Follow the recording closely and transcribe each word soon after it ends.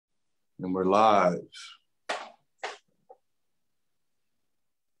And we're live.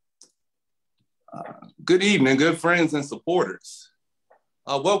 Good evening, good friends and supporters.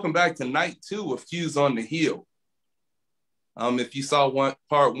 Welcome back to night 2 of Q's on the Hill. If you saw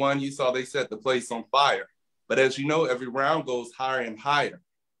part one, you saw they set the place on fire. But as you know, every round goes higher and higher.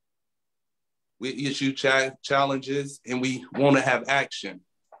 We issue challenges and we want to have action.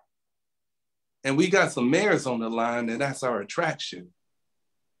 And we got some mayors on the line, and that's our attraction.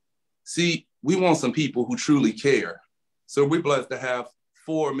 See, we want some people who truly care. So we're blessed to have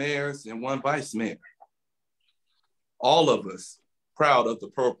 4 mayors and 1 vice mayor. All of us proud of the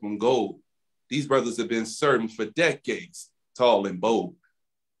purple and gold. These brothers have been serving for decades, tall and bold.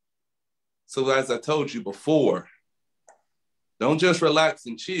 So as I told you before, don't just relax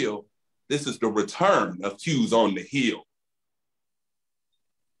and chill. This is the return of Q's on the Hill.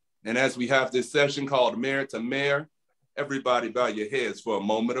 And as we have this session called Mayor to Mayor, everybody bow your heads for a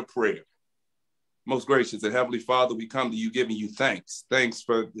moment of prayer. Most gracious and Heavenly Father, we come to you giving you thanks. Thanks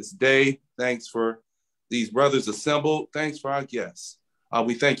for this day. Thanks for these brothers assembled. Thanks for our guests.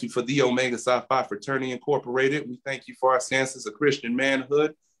 We thank you for the Omega Psi Phi Fraternity Incorporated. We thank you for our stances of Christian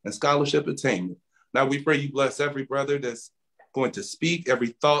manhood and scholarship attainment. Now we pray you bless every brother that's going to speak, every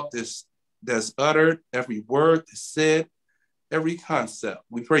thought that's uttered, every word that's said, every concept.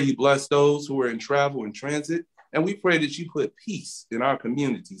 We pray you bless those who are in travel and transit, and we pray that you put peace in our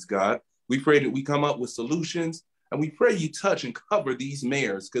communities, God. We pray that we come up with solutions, and we pray you touch and cover these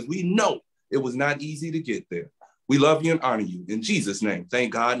mayors, because we know it was not easy to get there. We love you and honor you. In Jesus' name,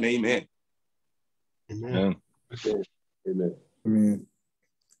 thank God and amen. Amen. Amen. Amen.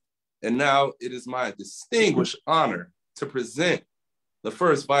 And now it is my distinguished honor to present the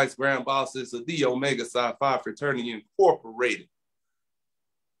first vice grand bosses of the Omega Psi Phi Fraternity Incorporated.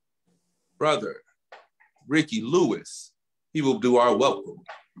 Brother Ricky Lewis, he will do our welcome.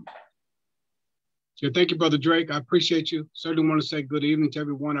 So thank you, Brother Drake. I appreciate you. Certainly want to say good evening to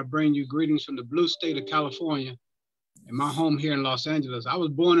everyone. I bring you greetings from the blue state of California and my home here in Los Angeles. I was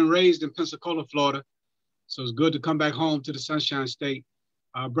born and raised in Pensacola, Florida. So it's good to come back home to the Sunshine State.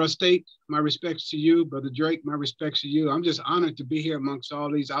 Brother State, my respects to you. Brother Drake, my respects to you. I'm just honored to be here amongst all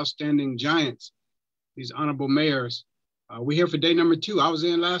these outstanding giants, these honorable mayors. We're here for day number 2. I was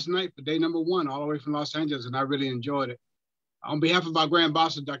in last night for day number 1, all the way from Los Angeles, and I really enjoyed it. On behalf of our grand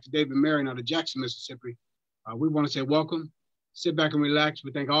bosses, Dr. David Marion out of Jackson, Mississippi, we want to say welcome. Sit back and relax.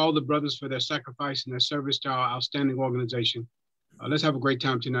 We thank all the brothers for their sacrifice and their service to our outstanding organization. Let's have a great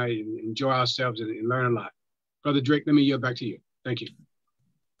time tonight and enjoy ourselves and learn a lot. Brother Drake, let me yield back to you. Thank you.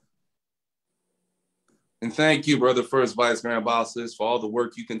 And thank you, Brother First Vice Grand Bosses, for all the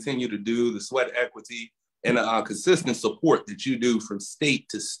work you continue to do, the sweat equity, and the consistent support that you do from state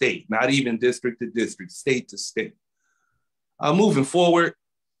to state, not even district to district, state to state. Moving forward,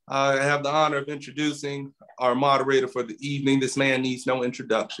 I have the honor of introducing our moderator for the evening. This man needs no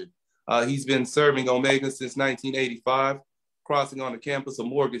introduction. He's been serving Omega since 1985, crossing on the campus of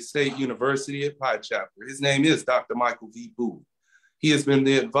Morgan State University at Pi Chapter. His name is Dr. Michael V. Bowie. He has been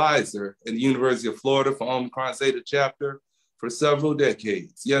the advisor at the University of Florida for Omicron Zeta Chapter for several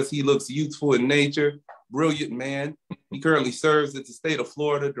decades. Yes, he looks youthful in nature, brilliant man. He currently serves at the state of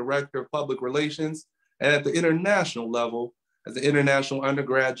Florida Director of Public Relations and at the international level as the International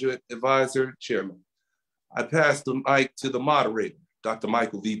Undergraduate Advisor Chairman. I pass the mic to the moderator, Dr.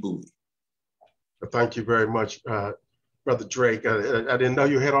 Michael V. Bowie. Thank you very much, Brother Drake. I didn't know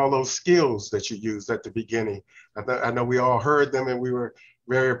you had all those skills that you used at the beginning. I know we all heard them and we were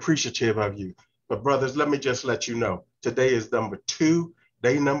very appreciative of you. But brothers, let me just let you know, today is day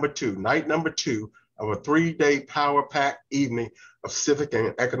number 2, night number 2 of a 3-day power-packed evening of civic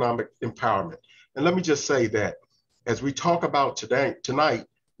and economic empowerment. And let me just say that as we talk about tonight,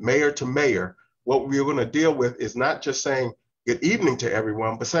 mayor to mayor, what we're going to deal with is not just saying good evening to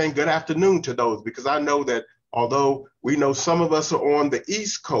everyone, but saying good afternoon to those, because I know that although we know some of us are on the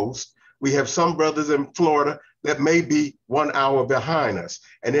East Coast, we have some brothers in Florida that may be 1 hour behind us.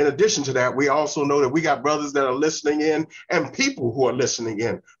 And in addition to that, we also know that we got brothers that are listening in and people who are listening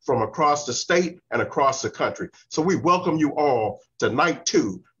in from across the state and across the country. So we welcome you all to night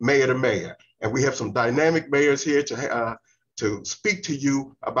 2, Mayor to Mayor. And we have some dynamic mayors here to speak to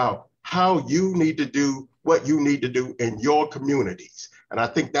you about how you need to do what you need to do in your communities. And I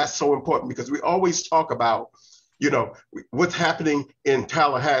think that's so important because we always talk about, you know, what's happening in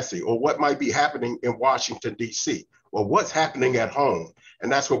Tallahassee or what might be happening in Washington, D.C. Well, what's happening at home?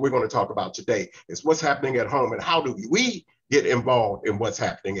 And that's what we're going to talk about today, is what's happening at home and how do we get involved in what's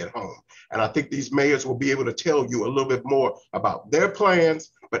happening at home. And I think these mayors will be able to tell you a little bit more about their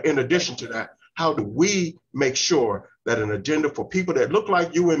plans. But in addition to that, how do we make sure that an agenda for people that look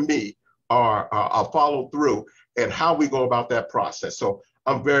like you and me, are followed through and how we go about that process. So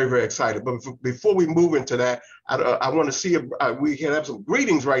I'm very, very excited. But before we move into that, I want to see if we can have some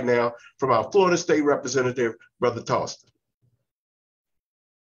greetings right now from our Florida State Representative, Brother Toston.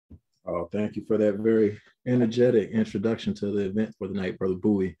 Oh, thank you for that very energetic introduction to the event for the night, Brother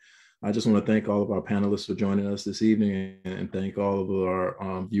Bowie. I just want to thank all of our panelists for joining us this evening and thank all of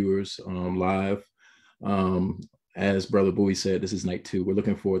our viewers live. As Brother Bowie said, this is night 2. We're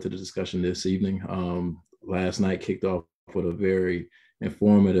looking forward to the discussion this evening. Last night kicked off with a very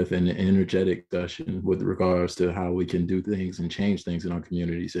informative and energetic discussion with regards to how we can do things and change things in our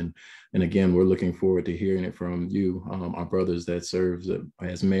communities. And again, we're looking forward to hearing it from you, our brothers that serves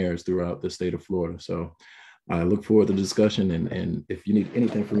as mayors throughout the state of Florida. So I look forward to the discussion. And if you need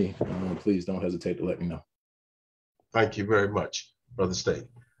anything from me, please don't hesitate to let me know. Thank you very much, Brother State.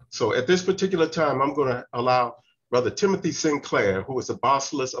 So at this particular time, I'm going to allow Brother Timothy Sinclair, who is the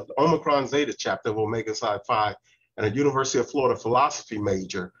basileus of the Omicron Zeta chapter of Omega Psi Phi and a University of Florida philosophy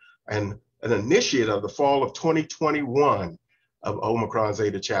major and an initiate of the fall of 2021 of Omicron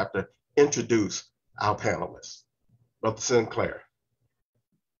Zeta chapter, introduce our panelists. Brother Sinclair.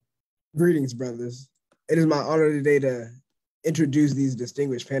 Greetings, brothers. It is my honor today to introduce these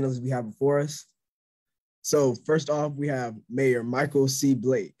distinguished panelists we have before us. So first off, we have Mayor Michael C.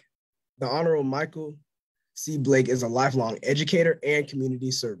 Blake. The Honorable Michael C. Blake is a lifelong educator and community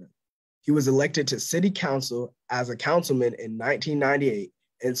servant. He was elected to City Council as a councilman in 1998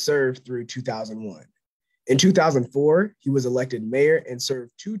 and served through 2001. In 2004, he was elected mayor and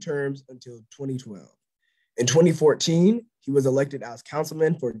served 2 terms until 2012. In 2014, he was elected as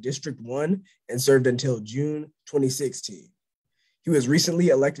councilman for District 1 and served until June 2016. He was recently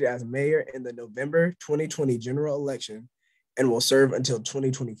elected as mayor in the November 2020 general election and will serve until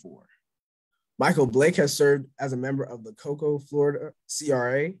 2024. Michael Blake has served as a member of the Cocoa Florida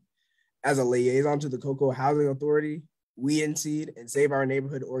CRA, as a liaison to the Cocoa Housing Authority, We in Seed, and Save Our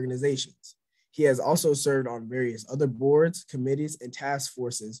Neighborhood organizations. He has also served on various other boards, committees, and task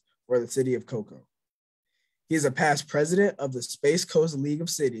forces for the city of Cocoa. He is a past president of the Space Coast League of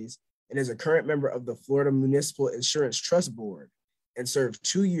Cities and is a current member of the Florida Municipal Insurance Trust Board and served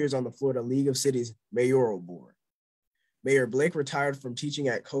 2 years on the Florida League of Cities mayoral board. Mayor Blake retired from teaching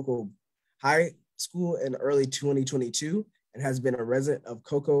at Cocoa High School in early 2022 and has been a resident of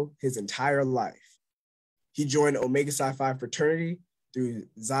Cocoa his entire life. He joined Omega Psi Phi fraternity through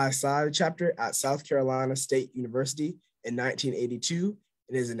Xi Psi chapter at South Carolina State University in 1982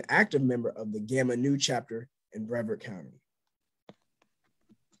 and is an active member of the Gamma Nu chapter in Brevard County.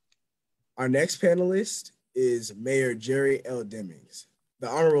 Our next panelist is Mayor Jerry L. Demings. The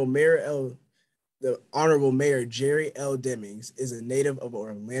Honorable Mayor Jerry L. Demings is a native of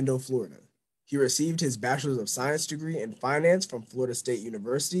Orlando, Florida. He received his Bachelor's of Science degree in Finance from Florida State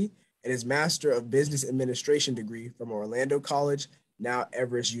University and his Master of Business Administration degree from Orlando College, now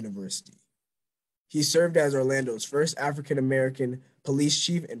Everest University. He served as Orlando's first African-American police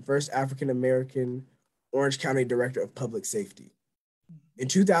chief and first African-American Orange County Director of Public Safety. In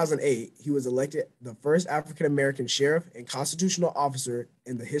 2008, he was elected the first African-American sheriff and constitutional officer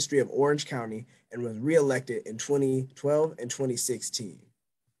in the history of Orange County and was reelected in 2012 and 2016.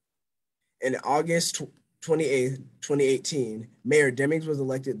 In August 28, 2018, Mayor Demings was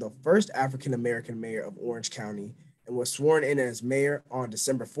elected the first African-American mayor of Orange County and was sworn in as mayor on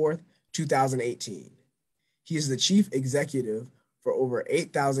December 4th, 2018. He is the chief executive for over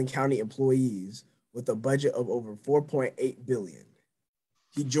 8,000 county employees with a budget of over $4.8 billion.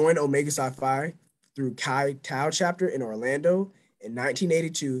 He joined Omega Psi Phi through Chi Tau chapter in Orlando in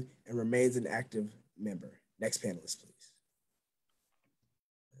 1982 and remains an active member. Next panelist, please.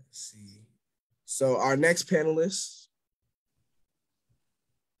 Let's see. So our next panelist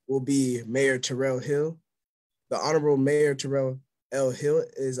will be Mayor Terrell Hill. The Honorable Mayor Terrell L. Hill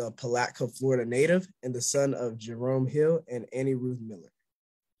is a Palatka, Florida native and the son of Jerome Hill and Annie Ruth Miller.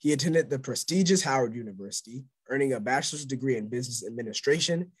 He attended the prestigious Howard University, earning a bachelor's degree in business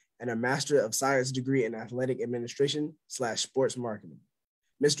administration and a Master of Science degree in athletic administration / sports marketing.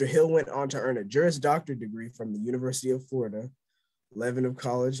 Mr. Hill went on to earn a Juris Doctor degree from the University of Florida, Leavenworth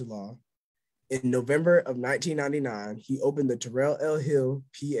College Law. In November of 1999, he opened the Terrell L. Hill,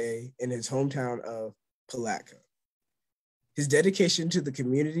 PA, in his hometown of Palatka. His dedication to the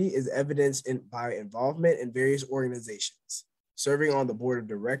community is evidenced by involvement in various organizations, serving on the board of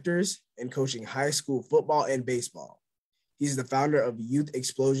directors and coaching high school football and baseball. He's the founder of Youth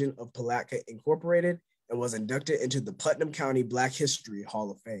Explosion of Palatka Incorporated and was inducted into the Putnam County Black History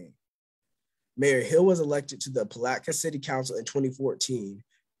Hall of Fame. Mayor Hill was elected to the Palatka City Council in 2014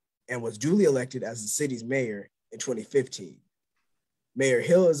 and was duly elected as the city's mayor in 2015. Mayor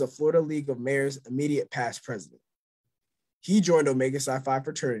Hill is a Florida League of Mayors immediate past president. He joined Omega Psi Phi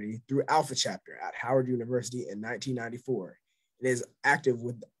fraternity through Alpha chapter at Howard University in 1994 and is active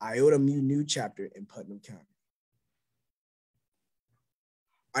with the Iota Mu Nu chapter in Putnam County.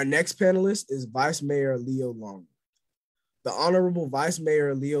 Our next panelist is Vice Mayor Leo Longworth. The Honorable Vice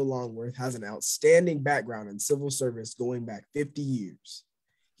Mayor Leo Longworth has an outstanding background in civil service going back 50 years.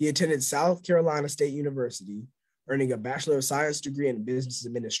 He attended South Carolina State University, earning a Bachelor of Science degree in Business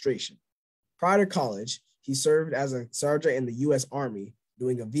Administration. Prior to college, he served as a sergeant in the U.S. Army,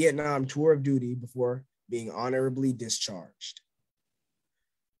 doing a Vietnam tour of duty before being honorably discharged.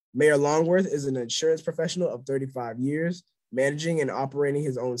 Mayor Longworth is an insurance professional of 35 years, managing and operating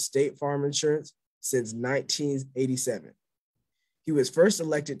his own State Farm Insurance since 1987. He was first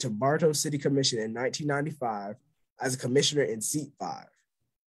elected to Bartow City Commission in 1995 as a commissioner in Seat 5.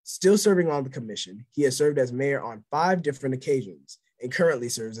 Still serving on the commission, he has served as mayor on 5 different occasions and currently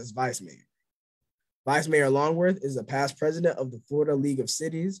serves as vice mayor. Vice Mayor Longworth is a past president of the Florida League of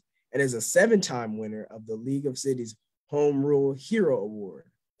Cities and is a 7-time winner of the League of Cities Home Rule Hero Award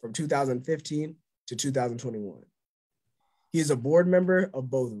from 2015 to 2021. He is a board member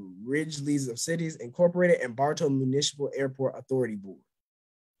of both Ridge Leagues of Cities Incorporated and Bartow Municipal Airport Authority Board.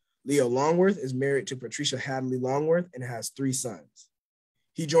 Leo Longworth is married to Patricia Hadley Longworth and has 3 sons.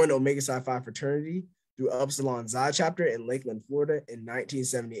 He joined Omega Psi Phi fraternity through Upsilon Xi chapter in Lakeland, Florida in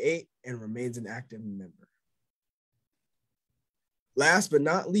 1978 and remains an active member. Last but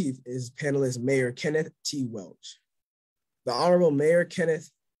not least is panelist Mayor Kenneth T. Welch. The Honorable Mayor Kenneth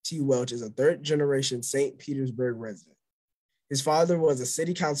T. Welch is a 3rd-generation St. Petersburg resident. His father was a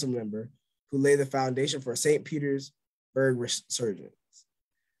city council member who laid the foundation for St. Petersburg resurgence.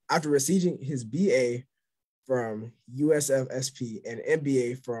 After receiving his BA from USFSP and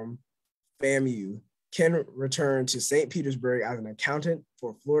MBA from FAMU, Ken returned to St. Petersburg as an accountant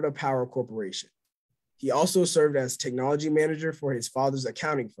for Florida Power Corporation. He also served as technology manager for his father's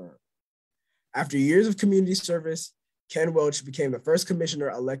accounting firm. After years of community service, Ken Welch became the first commissioner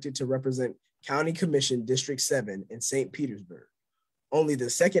elected to represent County Commission District 7 in St. Petersburg, only the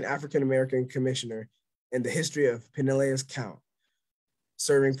 2nd African-American commissioner in the history of Pinellas County,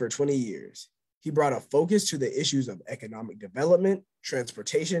 serving for 20 years. He brought a focus to the issues of economic development,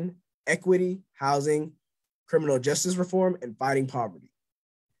 transportation, equity, housing, criminal justice reform, and fighting poverty.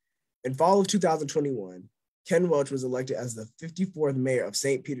 In fall of 2021, Ken Welch was elected as the 54th mayor of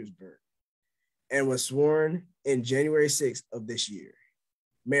St. Petersburg and was sworn in January 6th of this year.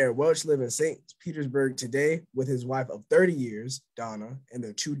 Mayor Welch lives in St. Petersburg today with his wife of 30 years, Donna, and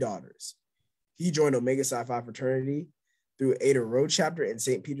their 2 daughters. He joined Omega Psi Phi fraternity through Ada Road chapter in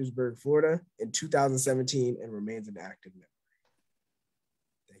St. Petersburg, Florida in 2017 and remains an active member.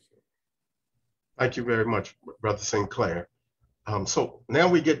 Thank you. Thank you very much, Brother Sinclair. So now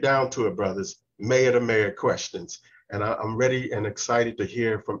we get down to it, brothers, mayor to mayor questions. And I'm ready and excited to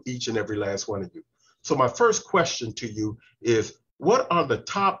hear from each and every last one of you. So my first question to you is, what are the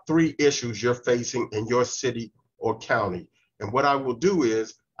top 3 issues you're facing in your city or county? And what I will do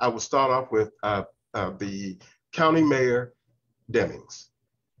is I will start off with the County Mayor Demings.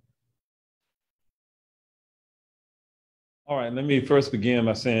 All right, let me first begin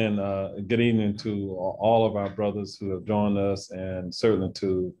by saying good evening to all of our brothers who have joined us, and certainly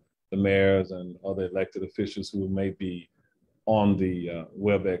to the mayors and other elected officials who may be on the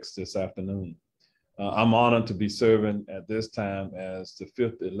WebEx this afternoon. I'm honored to be serving at this time as the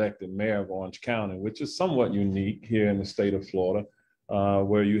 5th elected mayor of Orange County, which is somewhat unique here in the state of Florida,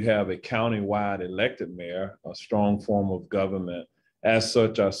 where you have a county-wide elected mayor, a strong form of government. As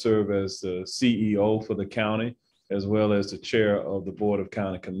such, I serve as the CEO for the county, as well as the chair of the Board of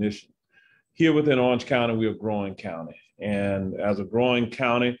County Commission. Here within Orange County, we're a growing county. And as a growing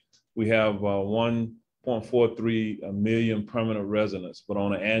county, we have 1.43 million permanent residents, but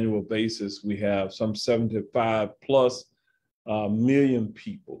on an annual basis, we have some 75+ million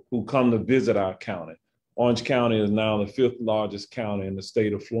people who come to visit our county. Orange County is now the 5th largest county in the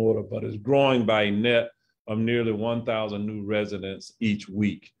state of Florida, but is growing by a net of nearly 1,000 new residents each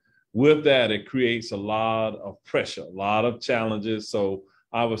week. With that, it creates a lot of pressure, a lot of challenges. So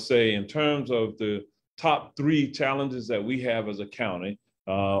I would say in terms of the top 3 challenges that we have as a county,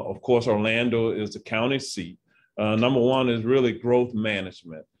 of course, Orlando is the county seat. Number 1 is really growth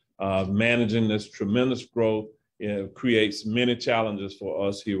management. Managing this tremendous growth creates many challenges for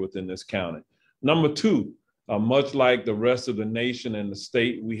us here within this county. Number 2, much like the rest of the nation and the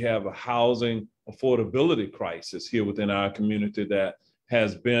state, we have a housing affordability crisis here within our community that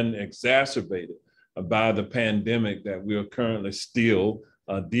has been exacerbated by the pandemic that we are currently still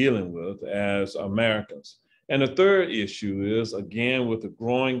dealing with as Americans. And the third issue is, again, with the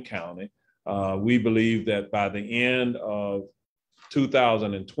growing county, we believe that by the end of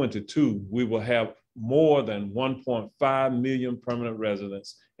 2022, we will have more than 1.5 million permanent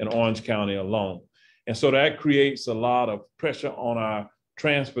residents in Orange County alone. And so that creates a lot of pressure on our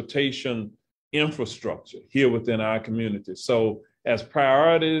transportation infrastructure here within our community. So as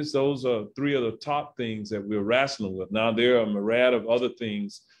priorities, those are three of the top things that we're wrestling with. Now, there are a myriad of other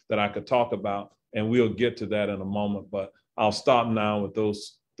things that I could talk about, and we'll get to that in a moment, but I'll stop now with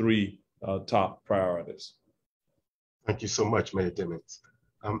those three top priorities. Thank you so much, Mayor Demings.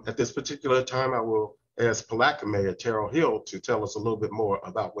 At this particular time, I will ask Palatka Mayor Terrell Hill to tell us a little bit more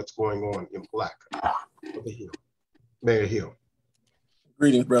about what's going on in Palatka. Mayor Hill.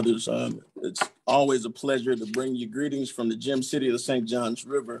 Greetings, brothers. It's always a pleasure to bring you greetings from the gem city of the St. Johns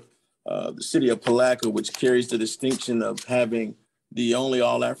River, the city of Palatka, which carries the distinction of having the only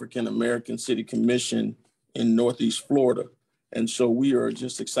all-African American city commission in Northeast Florida. And so we are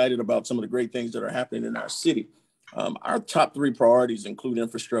just excited about some of the great things that are happening in our city. Our top three priorities include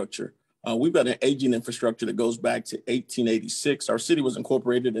infrastructure. We've got an aging infrastructure that goes back to 1886. Our city was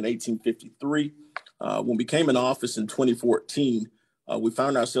incorporated in 1853. When we came in office in 2014, we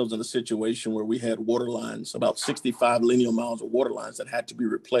found ourselves in a situation where we had water lines, about 65 linear miles of water lines that had to be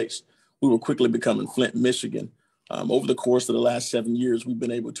replaced. We were quickly becoming Flint, Michigan. Over the course of the last 7 years, we've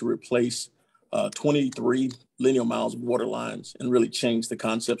been able to replace 23 linear miles of water lines and really change the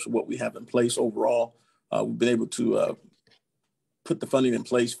concepts of what we have in place overall. We've been able to put the funding in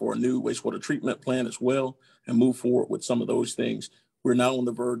place for a new wastewater treatment plant as well and move forward with some of those things. We're now on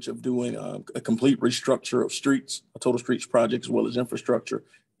the verge of doing a complete restructure of streets, a total streets project, as well as infrastructure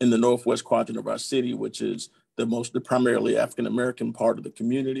in the northwest quadrant of our city, which is the primarily African-American part of the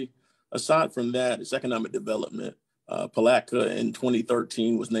community. Aside from that, it's economic development. Palatka in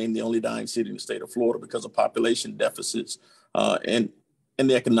 2013 was named the only dying city in the state of Florida because of population deficits and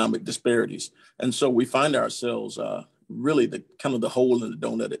the economic disparities. And so we find ourselves really the kind of the hole in the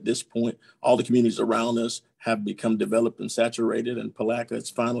donut at this point. All the communities around us have become developed and saturated, and Palatka is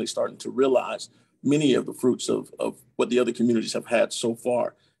finally starting to realize many of the fruits of what the other communities have had so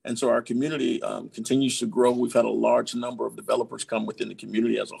far. And so our community continues to grow. We've had a large number of developers come within the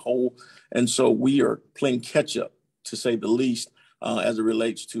community as a whole. And so we are playing catch up, to say the least, as it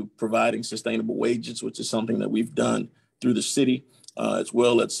relates to providing sustainable wages, which is something that we've done through the city, as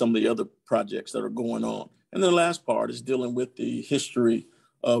well as some of the other projects that are going on. And the last part is dealing with the history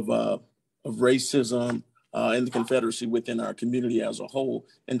of racism and the Confederacy within our community as a whole,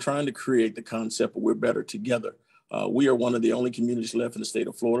 and trying to create the concept of we're better together. We are one of the only communities left in the state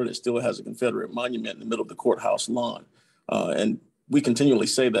of Florida that still has a Confederate monument in the middle of the courthouse lawn. And we continually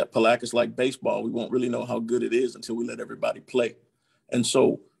say that Palatka is like baseball. We won't really know how good it is until we let everybody play. And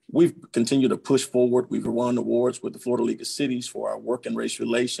so we've continued to push forward. We've won awards with the Florida League of Cities for our work in race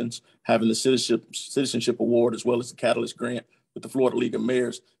relations, having the citizenship award, as well as the Catalyst Grant with the Florida League of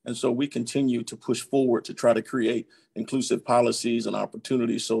Mayors. And so we continue to push forward to try to create inclusive policies and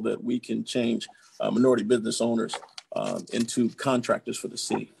opportunities so that we can change minority business owners into contractors for the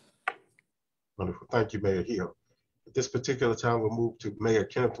city. Wonderful. Thank you, Mayor Hill. At this particular time, we'll move to Mayor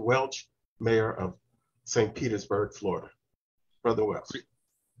Kenneth Welch, Mayor of St. Petersburg, Florida. Brother Welch.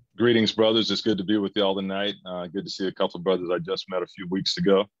 Greetings, brothers. It's good to be with y'all tonight. Good to see a couple of brothers I just met a few weeks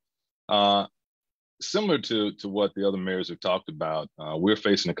ago. Similar to what the other mayors have talked about, we're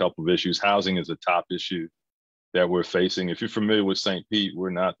facing a couple of issues. Housing is a top issue that we're facing. If you're familiar with St. Pete,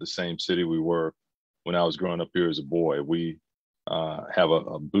 we're not the same city we were when I was growing up here as a boy. We have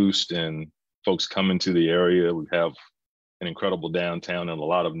a boost in folks coming to the area. We have an incredible downtown and a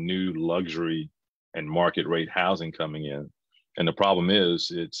lot of new luxury and market rate housing coming in. And the problem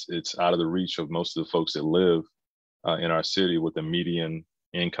is it's out of the reach of most of the folks that live in our city with a median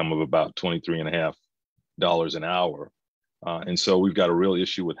income of about $23.50 an hour. And so we've got a real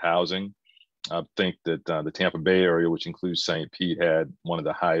issue with housing. I think that the Tampa Bay area, which includes St. Pete, had one of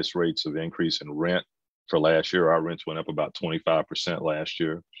the highest rates of increase in rent for last year. Our rents went up about 25% last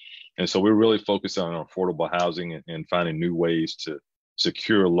year. And so we're really focused on affordable housing and finding new ways to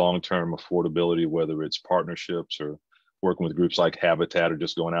secure long-term affordability, whether it's partnerships or working with groups like Habitat or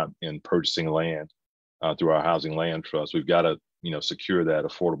just going out and purchasing land through our housing land trust. We've got to, secure that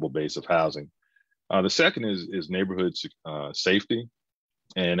affordable base of housing. The second is neighborhood safety.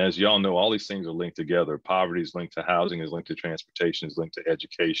 And as y'all know, all these things are linked together. Poverty is linked to housing, is linked to transportation, is linked to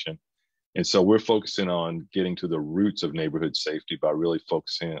education. And so we're focusing on getting to the roots of neighborhood safety by really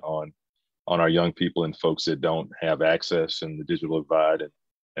focusing on our young people and folks that don't have access and the digital divide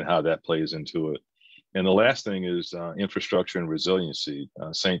and how that plays into it. And the last thing is infrastructure and resiliency.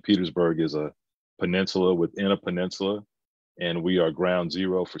 St. Petersburg is a peninsula within a peninsula, and we are ground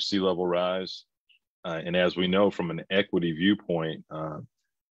zero for sea level rise. And as we know from an equity viewpoint,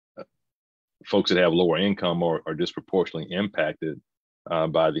 folks that have lower income are disproportionately impacted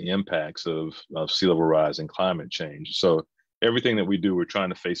by the impacts of sea level rise and climate change. So everything that we do, we're trying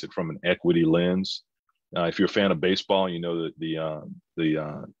to face it from an equity lens. If you're a fan of baseball, you know that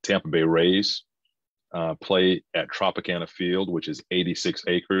the Tampa Bay Rays play at Tropicana Field, which is 86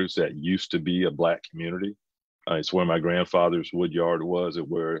 acres that used to be a Black community. It's where my grandfather's wood yard was. It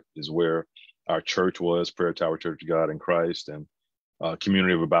is where our church was, Prayer Tower Church of God in Christ, and a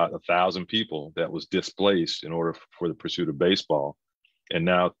community of about 1,000 people that was displaced in order for the pursuit of baseball. And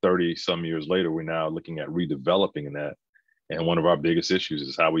now 30 some years later, we're now looking at redeveloping that. And one of our biggest issues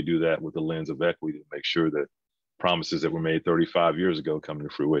is how we do that with the lens of equity to make sure that promises that were made 35 years ago come to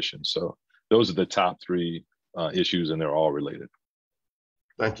fruition. So those are the top three issues, and they're all related.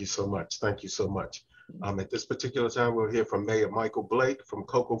 Thank you so much. Thank you so much. At this particular time, we'll hear from Mayor Michael Blake from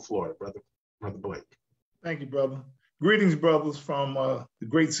Cocoa, Florida. Brother Blake. Thank you, brother. Greetings, brothers, from the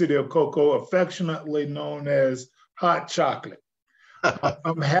great city of Cocoa, affectionately known as Hot Chocolate.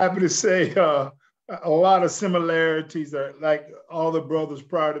 I'm happy to say a lot of similarities are, like all the brothers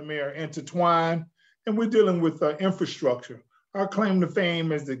prior to me, are intertwined, and we're dealing with infrastructure. Our claim to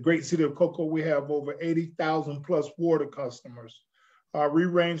fame is the great city of Cocoa. We have over 80,000 plus water customers. We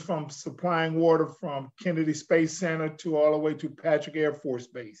range from supplying water from Kennedy Space Center to all the way to Patrick Air Force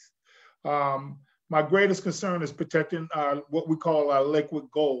Base. My greatest concern is protecting what we call our liquid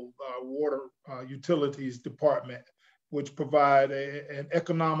gold, water utilities department, which provide an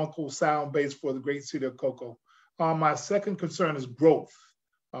economical sound base for the great city of Cocoa. My second concern is growth,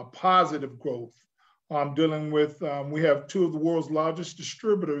 positive growth. I'm dealing with, we have two of the world's largest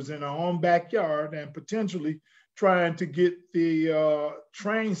distributors in our own backyard, and potentially trying to get the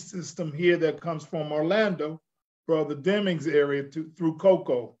train system here that comes from Orlando, Brother Deming's area, through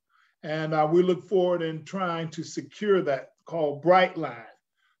Cocoa. And we look forward in trying to secure that, called Brightline.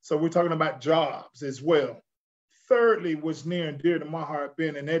 So we're talking about jobs as well. Thirdly, what's near and dear to my heart,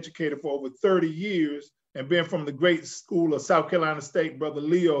 being an educator for over 30 years and being from the great school of South Carolina State, Brother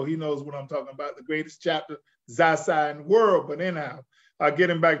Leo, he knows what I'm talking about, the greatest chapter, Xi Psi in the world. But anyhow,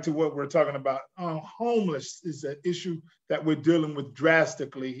 getting back to what we're talking about, homeless is an issue that we're dealing with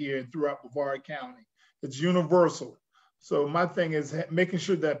drastically here and throughout Brevard County. It's universal. So my thing is making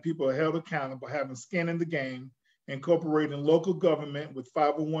sure that people are held accountable, having skin in the game, incorporating local government with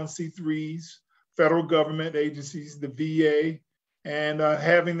 501c3s, federal government agencies, the VA, and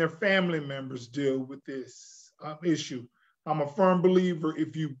having their family members deal with this issue. I'm a firm believer,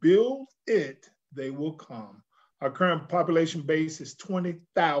 if you build it, they will come. Our current population base is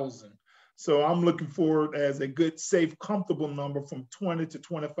 20,000. So I'm looking forward as a good, safe, comfortable number from 20 to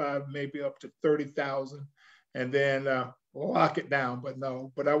 25, maybe up to 30,000. And then lock it down.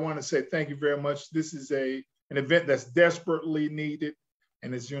 But I want to say thank you very much. This is an event that's desperately needed,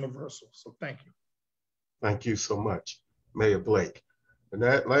 and it's universal. So thank you. Thank you so much, Mayor Blake. And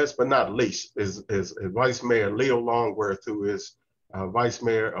that, last but not least, is Vice Mayor Leo Longworth, who is Vice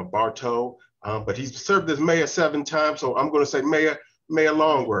Mayor of Bartow. But he's served as mayor 7 times. So I'm going to say Mayor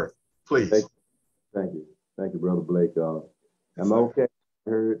Longworth, please. Thank you. Thank you, Brother Blake. Am I okay?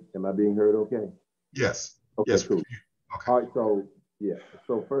 Am I being heard okay? Yes. Okay, yes, cool. Okay. All right, so yeah.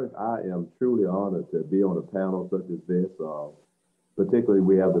 So first, I am truly honored to be on a panel such as this. Particularly,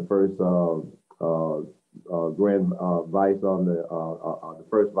 we have the first grand vice on the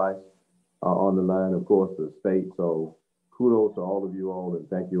first vice on the line, of course, the state. So kudos to all of you all, and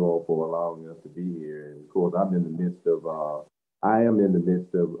thank you all for allowing us to be here. And of course, I am in the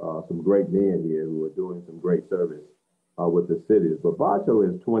midst of some great men here who are doing some great service with the cities. But Bartow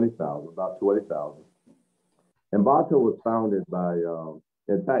is 20,000, about 20,000. And Bartow was founded by,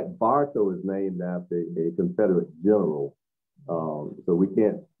 in fact, Bartow is named after a Confederate general. So we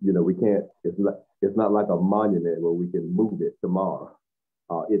can't, it's not like a monument where we can move it tomorrow.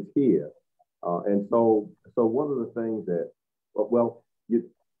 It's here. And so one of the things that,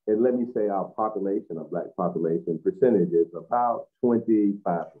 and let me say our population, our Black population percentage is about 25%.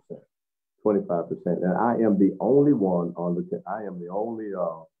 25%. And I am the only one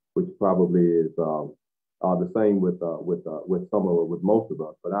which probably is the same with most of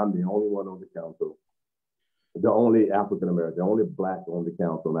us, but I'm the only one on the council, the only African-American, the only Black on the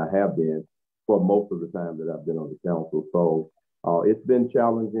council, and I have been for most of the time that I've been on the council. So it's been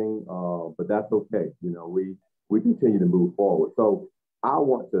challenging, but that's okay. We continue to move forward. So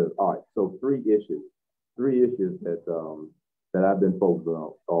so three issues that I've been focusing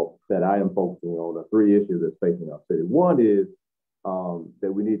on, or that I am focusing on, the three issues that's facing our city. One is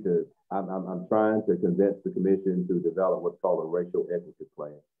that we need to I'm trying to convince the commission to develop what's called a racial equity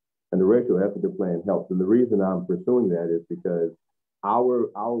plan. And the racial equity plan helps. And the reason I'm pursuing that is because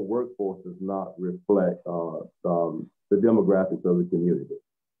our workforce does not reflect the demographics of the community.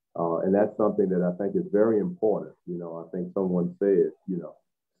 And that's something that I think is very important. You know, I think someone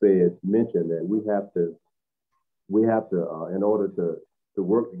mentioned that we have to, in order to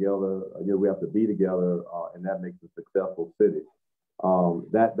work together, we have to be together, and that makes a successful city.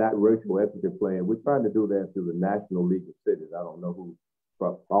 That racial equity plan, we're trying to do that through the National League of Cities. I don't know who,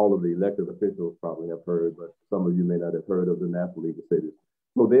 all of the elected officials probably have heard, but some of you may not have heard of the National League of Cities.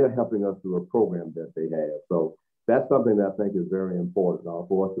 So they're helping us through a program that they have. So that's something that I think is very important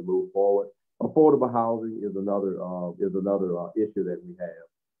for us to move forward. Affordable housing is another issue that we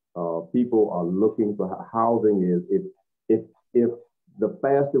have. People are looking for housing. If the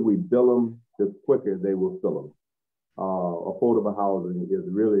faster we build them, the quicker they will fill them. Affordable housing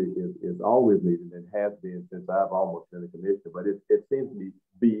is always needed and has been since I've almost been a commissioner, but it seems to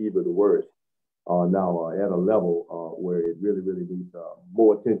be even worse now at a level where it really needs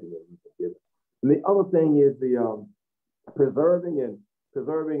more attention than we can give it. And the other thing is the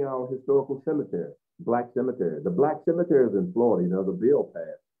preserving our historical cemetery, Black cemetery. The Black cemeteries in Florida, the bill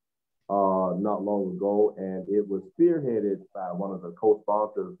passed not long ago, and it was spearheaded by one of the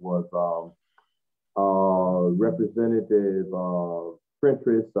co-sponsors was Representative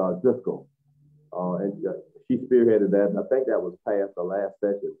Prentice Driscoll, and she spearheaded that. And I think that was passed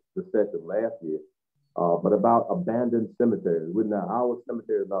the session last year. But about abandoned cemeteries. Now, our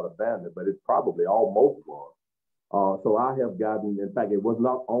cemetery is not abandoned, but it's probably almost was. So I have gotten, in fact, it was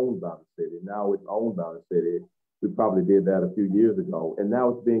not owned by the city. Now it's owned by the city. We probably did that a few years ago, and now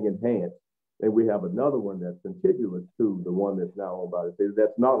it's being enhanced. And we have another one that's contiguous to the one that's now owned by the city,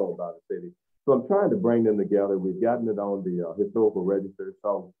 that's not owned by the city. So I'm trying to bring them together. We've gotten it on the historical register.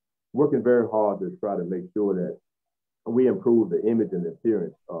 So working very hard to try to make sure that we improve the image and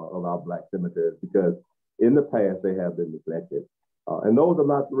appearance of our Black cemeteries, because in the past they have been neglected. And those are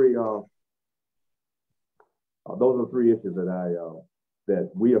my three. Those are three issues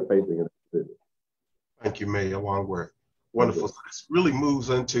that we are facing in the city. Thank you, Mayor Longworth. Wonderful. So this really moves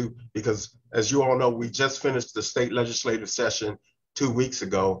into, because as you all know, we just finished the state legislative session 2 weeks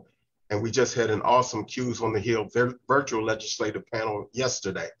ago, and we just had an awesome Q's on the Hill virtual legislative panel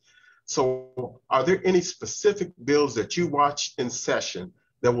yesterday. So are there any specific bills that you watched in session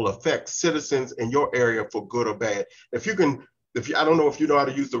that will affect citizens in your area for good or bad? If you can, I don't know if you know how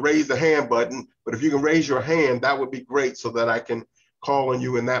to use the raise the hand button, but if you can raise your hand, that would be great so that I can call on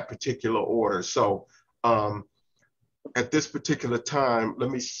you in that particular order. So at this particular time, let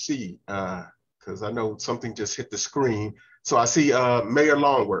me see, because I know something just hit the screen. So I see Mayor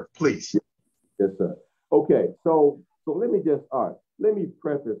Longworth, please. Yes, sir. Okay, so let me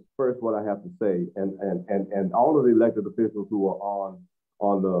preface first what I have to say, and all of the elected officials who are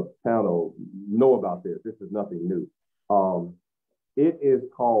on the panel know about this. This is nothing new. It is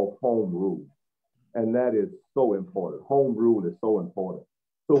called home rule, and that is so important. Home rule is so important.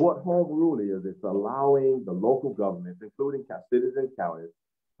 So what home rule is, it's allowing the local governments, including cities and counties,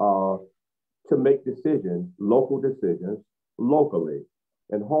 to make local decisions locally.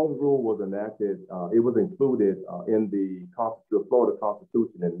 And home rule was enacted, it was included in the Florida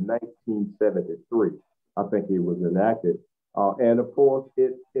Constitution in 1973. I think it was enacted. And of course,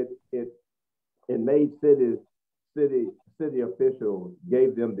 it made city officials,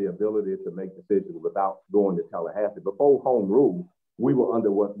 gave them the ability to make decisions without going to Tallahassee. Before home rule, we were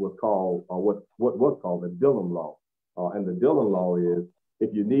under what was called the Dillon Law. And the Dillon Law is,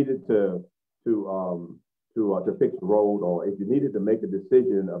 if you needed to fix the road, or if you needed to make a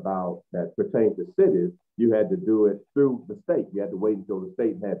decision about that pertained to cities, you had to do it through the state. You had to wait until the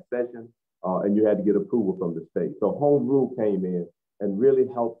state had session, and you had to get approval from the state. So home rule came in and really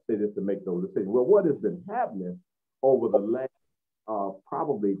helped cities to make those decisions. Well, what has been happening over the last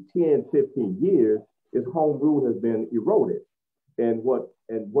probably 10, 15 years is home rule has been eroded. And what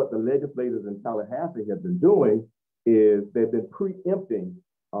the legislators in Tallahassee have been doing is they've been preempting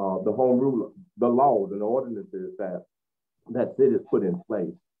the home rule, the laws and ordinances that cities put in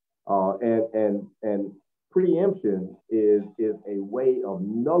place. And preemption is a way of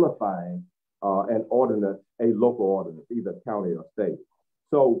nullifying an ordinance, a local ordinance, either county or state.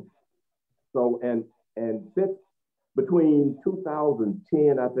 So since between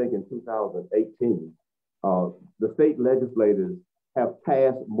 2010, I think, and 2018, the state legislators have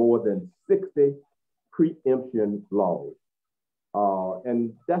passed more than 60 preemption laws.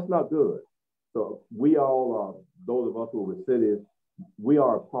 And that's not good. So we all, those of us who are with cities, we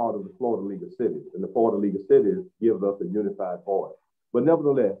are a part of the Florida League of Cities, and the Florida League of Cities gives us a unified voice. But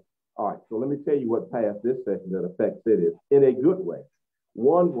nevertheless, All right, so let me tell you what passed this session that affects cities in a good way.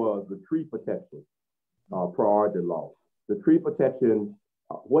 One was the tree protection priority law. The tree protection,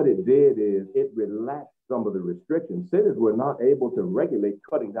 what it did is it relaxed some of the restrictions. Cities were not able to regulate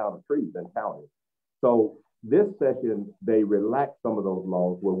cutting down of trees in counties. So this session, they relaxed some of those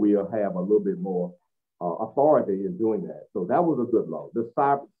laws where we'll have a little bit more authority in doing that. So that was a good law. The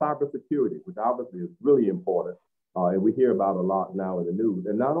cybersecurity, which obviously is really important, and we hear about a lot now in the news.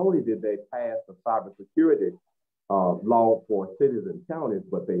 And not only did they pass the cybersecurity law for cities and counties,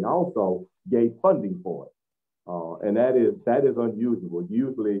 but they also gave funding for it. And that is unusual.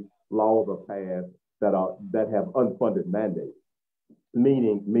 Usually laws are passed that have unfunded mandates,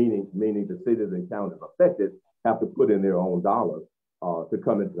 meaning the cities and counties affected have to put in their own dollars to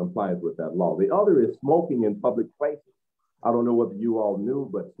come into compliance with that law. The other is smoking in public places. I don't know whether you all knew,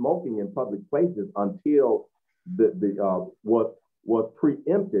 but smoking in public places until was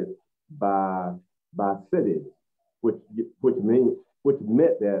preempted by cities, which meant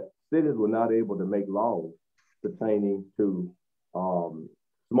that cities were not able to make laws pertaining to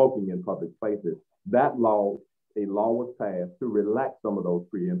smoking in public places. A law was passed to relax some of those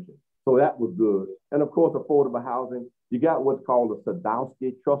preemptions. So that was good. And of course, affordable housing, you got what's called the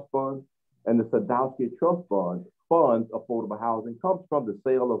Sadowski Trust Fund. And the Sadowski Trust Fund funds affordable housing, comes from the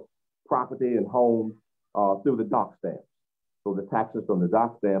sale of property and homes through the dock stamps. So the taxes from the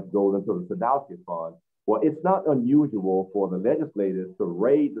dock stamps go into the Sadowski Fund. Well, it's not unusual for the legislators to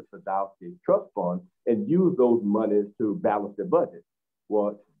raise the Sadowski Trust Fund and use those monies to balance their budget.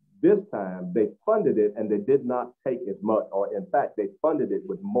 Well, this time they funded it and they did not take as much, or in fact, they funded it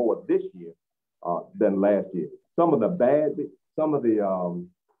with more this year than last year. Some of the bad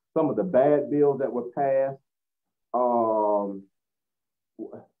bills that were passed,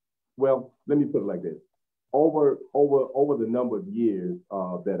 well, let me put it like this. Over the number of years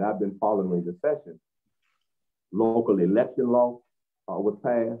that I've been following the session, local election law was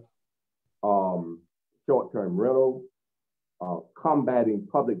passed, short-term rental, combating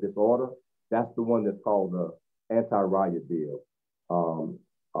public disorder. That's the one that's called the anti-riot bill.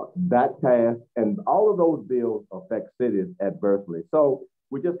 That passed, and all of those bills affect cities adversely. So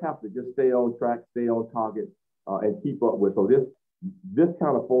we just have to just stay on track, stay on target, and keep up with. So this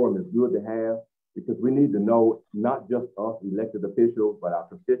kind of forum is good to have because we need to know not just us elected officials, but our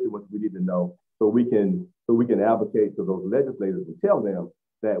constituents. We need to know so we can advocate to those legislators and tell them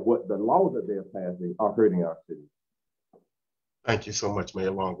that what the laws that they're passing are hurting our city. Thank you so much, Mayor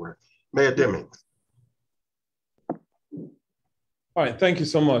Longworth. Mayor Demings. All right, thank you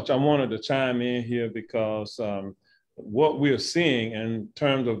so much. I wanted to chime in here because what we're seeing in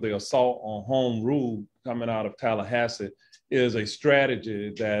terms of the assault on home rule coming out of Tallahassee is a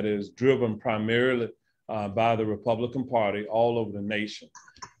strategy that is driven primarily by the Republican Party all over the nation.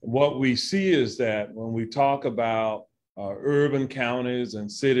 What we see is that when we talk about urban counties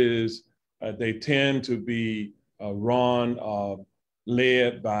and cities, they tend to be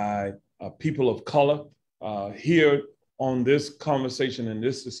led by people of color. Here on this conversation and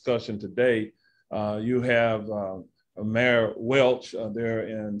this discussion today, you have Mayor Welch there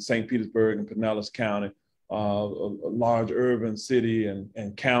in St. Petersburg and Pinellas County, a large urban city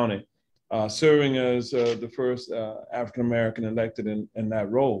and county, serving as the first African-American elected in that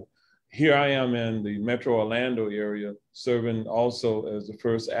role. Here I am in the Metro Orlando area, serving also as the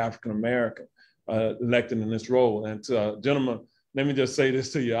first African-American elected in this role. And gentlemen, let me just say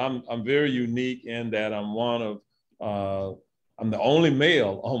this to you. I'm very unique in that I'm I'm the only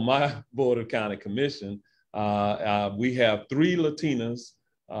male on my Board of County Commission. We have 3 Latinas,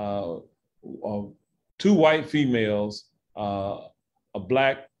 2 white females, a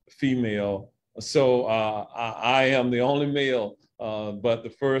Black female. So I am the only male, but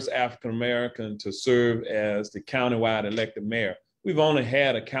the first African-American to serve as the countywide elected mayor. We've only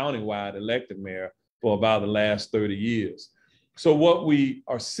had a countywide elected mayor for about the last 30 years. So what we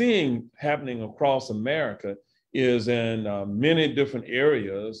are seeing happening across America is in many different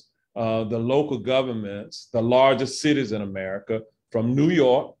areas, the local governments, the largest cities in America, from New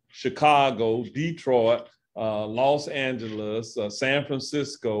York, Chicago, Detroit, Los Angeles, San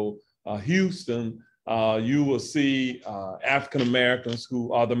Francisco, Houston, you will see African Americans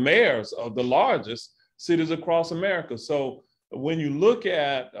who are the mayors of the largest cities across America. So when you look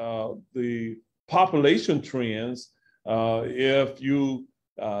at the population trends, if you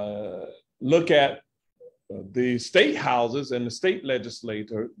look at the state houses and the state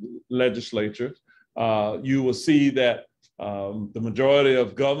legislatures, you will see that the majority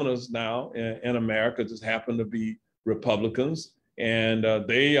of governors now in America just happen to be Republicans, and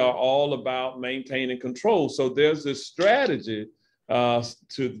they are all about maintaining control. So there's this strategy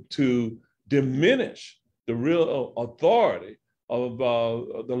to diminish the real authority of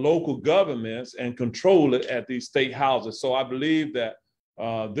the local governments and control it at these state houses. So I believe that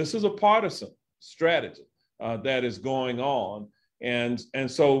this is a partisan strategy that is going on. And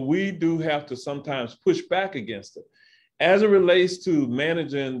so we do have to sometimes push back against it. As it relates to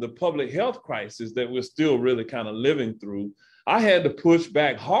managing the public health crisis that we're still really kind of living through, I had to push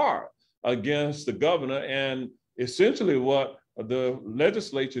back hard against the governor. And essentially what the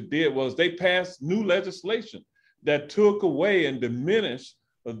legislature did was they passed new legislation that took away and diminished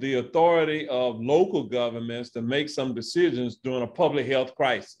the authority of local governments to make some decisions during a public health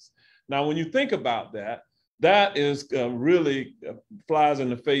crisis. Now, when you think about that, that is really flies in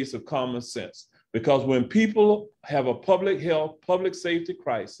the face of common sense, because when people have a public health, public safety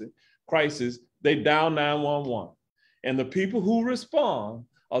crisis, they dial 911. And the people who respond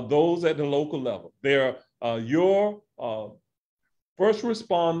are those at the local level. They're your first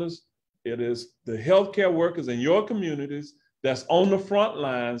responders. It is the healthcare workers in your communities that's on the front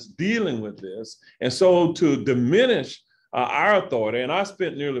lines dealing with this. And so to diminish our authority, and I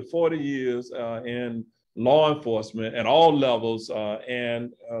spent nearly 40 years in law enforcement at all levels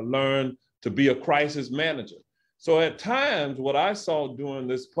and learned to be a crisis manager. So at times, what I saw during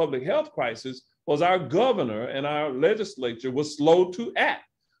this public health crisis was our governor and our legislature was slow to act.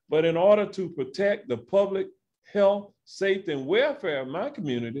 But in order to protect the public health, safety, and welfare of my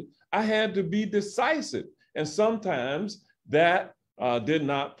community, I had to be decisive. And sometimes that did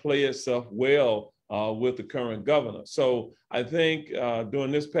not play itself well with the current governor. So I think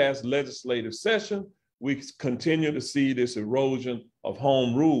during this past legislative session, we continue to see this erosion of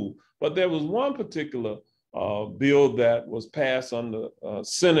home rule. But there was one particular bill that was passed under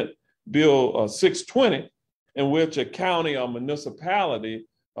Senate Bill 620, in which a county or municipality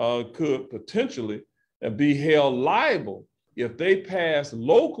could potentially be held liable if they pass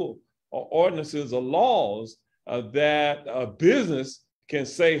local ordinances or laws that a business can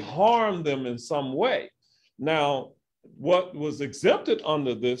say harm them in some way. Now, what was exempted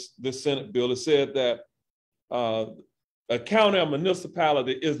under this Senate bill, it said that a county or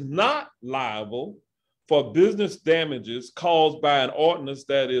municipality is not liable for business damages caused by an ordinance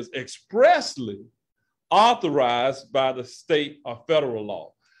that is expressly authorized by the state or federal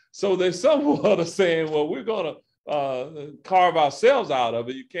law. So there's somewhat of saying, well, we're going to carve ourselves out of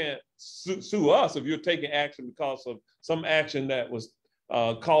it. You can't sue us if you're taking action because of some action that was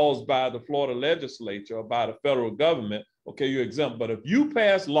caused by the Florida legislature or by the federal government. Okay, you're exempt. But if you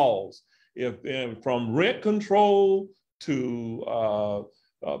pass laws, from rent control to,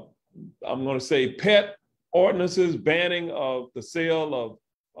 I'm going to say, pet ordinances, banning of the sale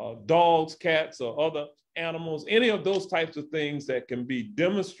of dogs, cats, or other animals, any of those types of things that can be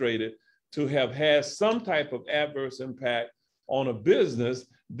demonstrated to have had some type of adverse impact on a business,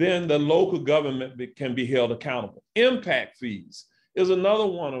 then the local government can be held accountable. Impact fees is another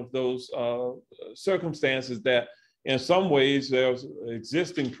one of those circumstances that in some ways there's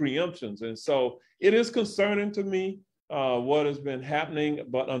existing preemptions. And so it is concerning to me what has been happening,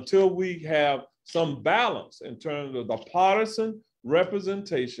 but until we have some balance in terms of the partisan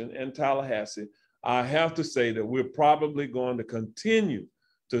representation in Tallahassee, I have to say that we're probably going to continue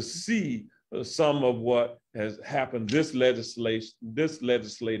to see some of what has happened this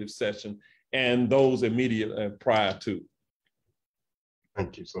legislative session and those immediate prior to.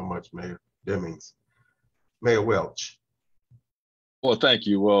 Thank you so much, Mayor Demings. Mayor Welch. Well, thank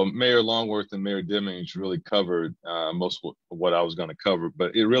you. Well, Mayor Longworth and Mayor Demings really covered most of what I was going to cover,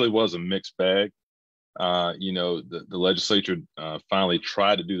 but it really was a mixed bag. You know, the legislature finally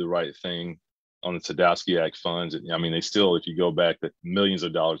tried to do the right thing on the Sadowski Act funds. I mean, they still, if you go back, that millions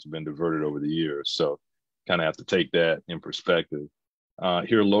of dollars have been diverted over the years. So kind of have to take that in perspective.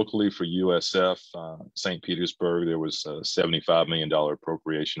 Here locally for USF, St. Petersburg, there was a $75 million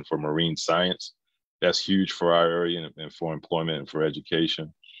appropriation for marine science. That's huge for our area and for employment and for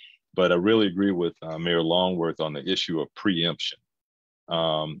education. But I really agree with Mayor Longworth on the issue of preemption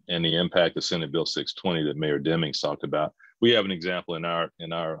and the impact of Senate Bill 620 that Mayor Demings talked about. We have an example in our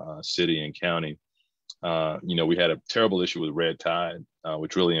city and county. You know, we had a terrible issue with red tide,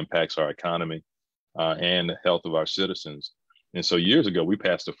 which really impacts our economy and the health of our citizens. And so years ago, we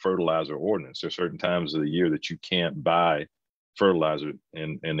passed a fertilizer ordinance. There are certain times of the year that you can't buy fertilizer,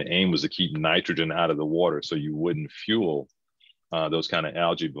 and the aim was to keep nitrogen out of the water so you wouldn't fuel those kind of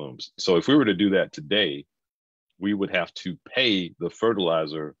algae blooms. So if we were to do that today, we would have to pay the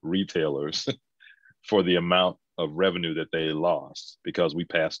fertilizer retailers for the amount of revenue that they lost because we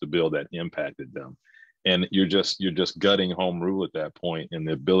passed a bill that impacted them. And you're just gutting home rule at that point and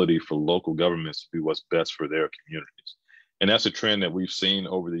the ability for local governments to do what's best for their communities. And that's a trend that we've seen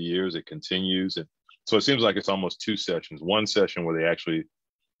over the years. It continues. And so it seems like it's almost two sessions. One session where they actually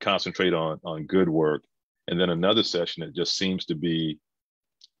concentrate on good work, and then another session that just seems to be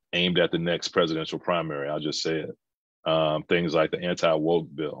aimed at the next presidential primary. I'll just say it. Things like the anti-woke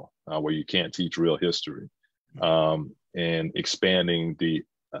bill, where you can't teach real history, and expanding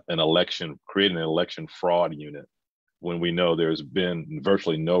creating an election fraud unit when we know there's been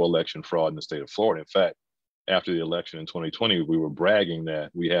virtually no election fraud in the state of Florida. In fact, after the election in 2020, we were bragging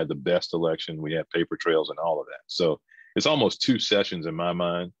that we had the best election, we had paper trails and all of that. So it's almost two sessions in my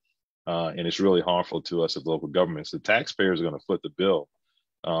mind, and it's really harmful to us as local governments. The taxpayers are going to foot the bill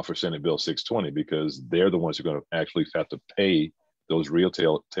for Senate Bill 620 because they're the ones who are going to actually have to pay those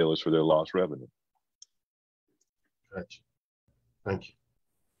retailers for their lost revenue. Gotcha. Thank you.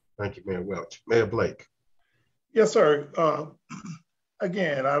 Thank you, Mayor Welch. Mayor Blake. Yes, sir.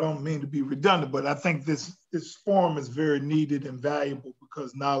 Again, I don't mean to be redundant, but I think this forum is very needed and valuable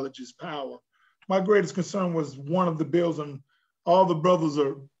because knowledge is power. My greatest concern was one of the bills, and all the brothers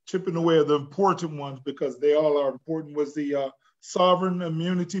are chipping away at the important ones because they all are important, was the sovereign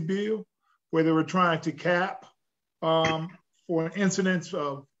immunity bill, where they were trying to cap for an incident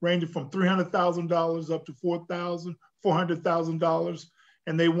ranging from $300,000 up to $400,000.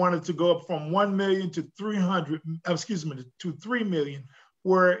 And they wanted to go up from 1 million to 3 million,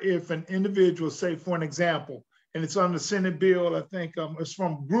 where if an individual, say for an example, and it's on the Senate bill, I think it's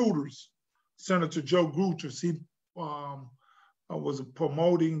from Gruters, Senator Joe Gruters, he was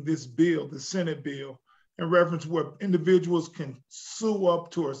promoting this bill, the Senate bill, in reference where individuals can sue up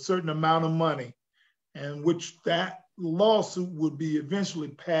to a certain amount of money, and which that lawsuit would be eventually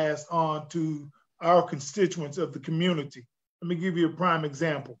passed on to our constituents of the community. Let me give you a prime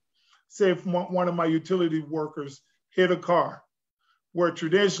example. Say if one of my utility workers hit a car, where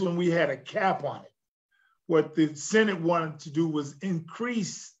traditionally we had a cap on it. What the Senate wanted to do was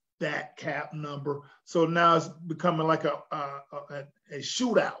increase that cap number. So now it's becoming like a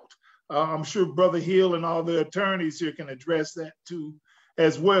shootout. I'm sure Brother Hill and all the attorneys here can address that too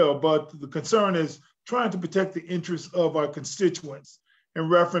as well. But the concern is trying to protect the interests of our constituents in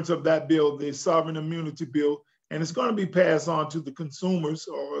reference of that bill, the sovereign immunity bill. And it's going to be passed on to the consumers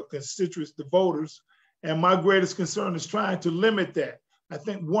or constituents, the voters. And my greatest concern is trying to limit that. I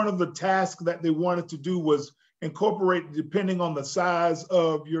think one of the tasks that they wanted to do was incorporate, depending on the size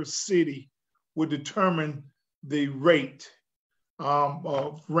of your city, would determine the rate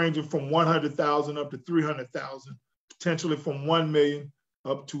ranging from 100,000 up to 300,000, potentially from 1 million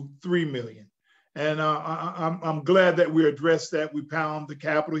up to 3 million. And I'm glad that we addressed that. We pound the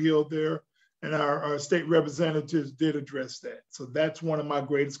Capitol Hill there, and our state representatives did address that. So that's one of my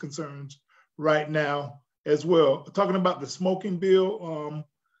greatest concerns right now as well. Talking about the smoking bill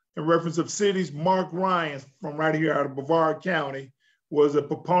in reference of cities, Mark Ryan from right here out of Brevard County was a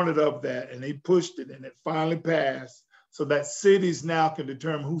proponent of that, and he pushed it and it finally passed so that cities now can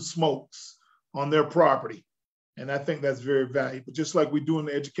determine who smokes on their property. And I think that's very valuable, just like we do in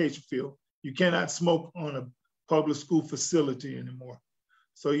the education field. You cannot smoke on a public school facility anymore.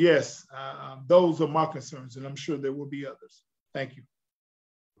 So yes, those are my concerns, and I'm sure there will be others. Thank you.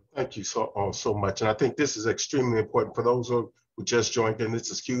 Thank you so much. And I think this is extremely important for those who just joined in.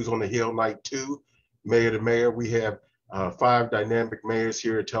 This is Cues on the Hill Night 2, Mayor to Mayor. We have 5 dynamic mayors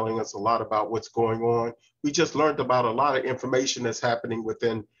here telling us a lot about what's going on. We just learned about a lot of information that's happening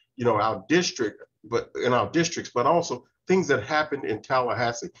within, our district, but in our districts, but also things that happened in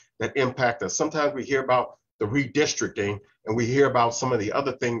Tallahassee that impact us. Sometimes we hear about the redistricting and we hear about some of the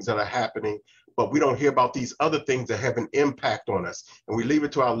other things that are happening, but we don't hear about these other things that have an impact on us. And we leave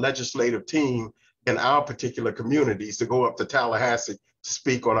it to our legislative team in our particular communities to go up to Tallahassee to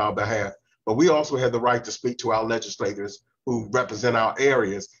speak on our behalf. But we also have the right to speak to our legislators who represent our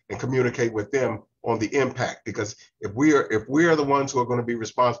areas and communicate with them on the impact. Because if we are the ones who are going to be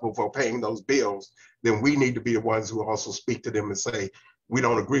responsible for paying those bills, then we need to be the ones who also speak to them and say, we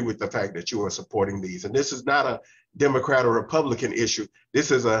don't agree with the fact that you are supporting these. And this is not a Democrat or Republican issue. This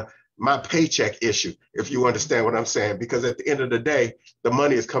is my paycheck issue, if you understand what I'm saying, because at the end of the day, the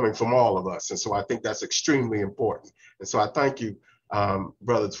money is coming from all of us. And so I think that's extremely important. And so I thank you,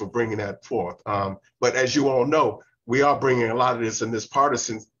 brothers, for bringing that forth. But as you all know, we are bringing a lot of this, and this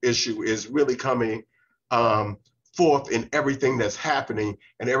partisan issue is really coming forth in everything that's happening,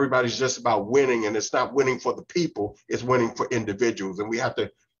 and everybody's just about winning, and it's not winning for the people, it's winning for individuals, and we have to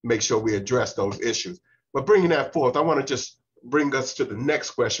make sure we address those issues. But bringing that forth, I want to just bring us to the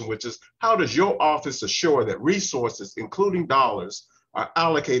next question, which is, how does your office assure that resources, including dollars, are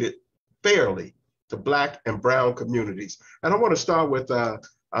allocated fairly to Black and Brown communities? And I want to start with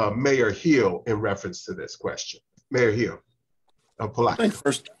Mayor Hill in reference to this question. Mayor Hill. Palatka? I think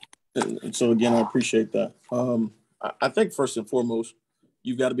first, and so again, I appreciate that. I think first and foremost,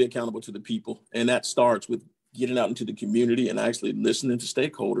 you've got to be accountable to the people. And that starts with getting out into the community and actually listening to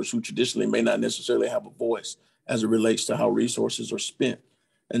stakeholders who traditionally may not necessarily have a voice as it relates to how resources are spent.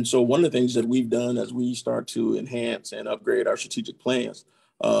 And so one of the things that we've done as we start to enhance and upgrade our strategic plans,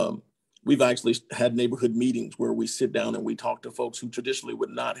 we've actually had neighborhood meetings where we sit down and we talk to folks who traditionally would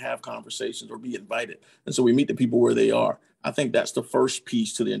not have conversations or be invited. And so we meet the people where they are. I think that's the first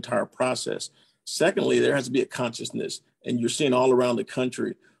piece to the entire process. Secondly, there has to be a consciousness, and you're seeing all around the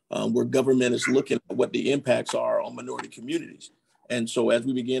country where government is looking at what the impacts are on minority communities. And so as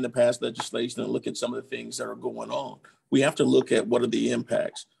we begin to pass legislation and look at some of the things that are going on, we have to look at what are the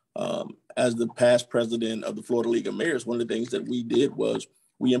impacts. As the past president of the Florida League of Mayors, one of the things that we did was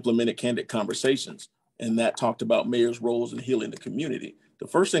we implemented candid conversations, and that talked about mayors' roles in healing the community. The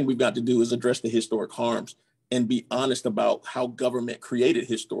first thing we've got to do is address the historic harms and be honest about how government created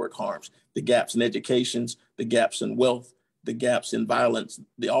historic harms, the gaps in education, the gaps in wealth, the gaps in violence.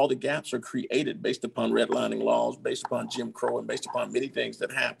 All the gaps are created based upon redlining laws, based upon Jim Crow, and based upon many things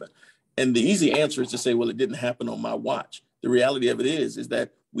that happen. And the easy answer is to say, well, it didn't happen on my watch. The reality of it is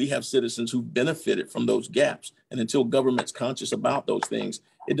that we have citizens who benefited from those gaps. And until government's conscious about those things,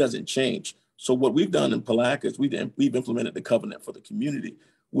 it doesn't change. So what we've done in Palatka is we've implemented the covenant for the community,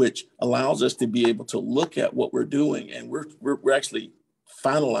 which allows us to be able to look at what we're doing. And we're actually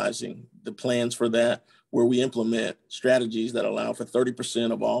finalizing the plans for that, where we implement strategies that allow for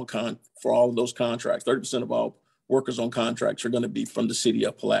 30% of all of those contracts, 30% of all workers on contracts are going to be from the city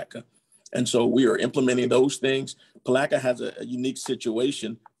of Palatka. And so we are implementing those things. Palatka has a unique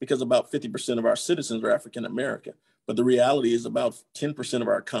situation because about 50% of our citizens are African-American. But the reality is about 10% of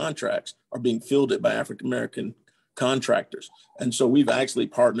our contracts are being fielded by African-American contractors. And so we've actually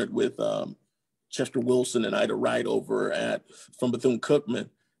partnered with Chester Wilson and Ida Wright over from Bethune-Cookman,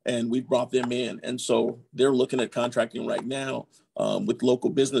 and we've brought them in. And so they're looking at contracting right now with local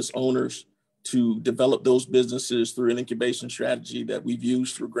business owners to develop those businesses through an incubation strategy that we've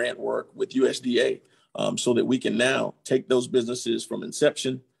used through grant work with USDA, so that we can now take those businesses from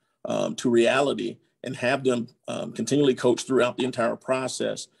inception to reality and have them continually coached throughout the entire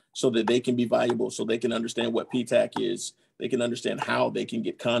process so that they can be valuable, so they can understand what PTAC is, they can understand how they can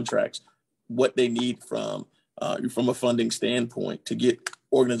get contracts, what they need from a funding standpoint to get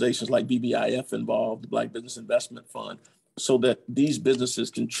organizations like BBIF involved, the Black Business Investment Fund, so that these businesses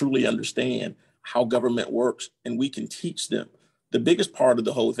can truly understand how government works and we can teach them. The biggest part of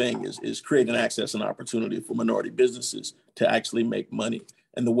the whole thing is creating access and opportunity for minority businesses to actually make money.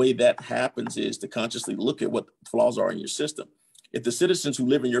 And the way that happens is to consciously look at what flaws are in your system. If the citizens who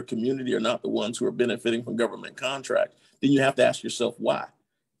live in your community are not the ones who are benefiting from government contracts, then you have to ask yourself why.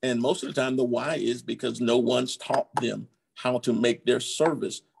 And most of the time, the why is because no one's taught them how to make their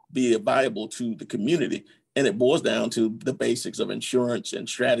service be viable to the community. And it boils down to the basics of insurance and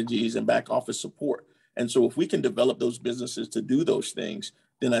strategies and back office support. And so if we can develop those businesses to do those things,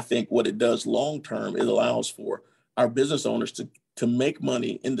 then I think what it does long term, it allows for our business owners to make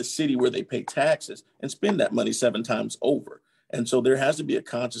money in the city where they pay taxes and spend that money 7 times over. And so there has to be a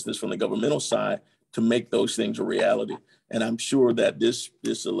consciousness from the governmental side to make those things a reality. And I'm sure that this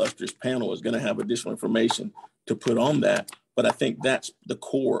illustrious panel is going to have additional information to put on that. But I think that's the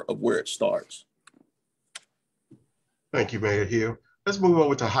core of where it starts. Thank you, Mayor Hill. Let's move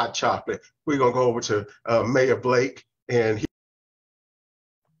over to hot chocolate. We're going to go over to Mayor Blake and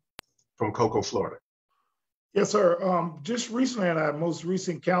from Cocoa, Florida. Yes, sir. Just recently at our most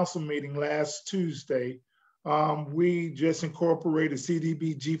recent council meeting last Tuesday, we just incorporated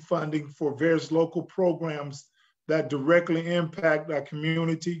CDBG funding for various local programs that directly impact our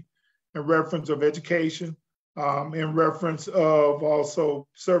community in reference of education, in reference of also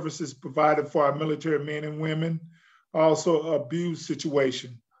services provided for our military men and women, also abuse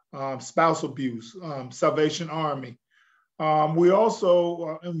situation, spouse abuse, Salvation Army. We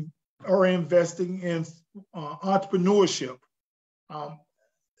also are investing in entrepreneurship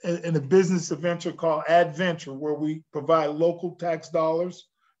in a business venture called Adventure, where we provide local tax dollars,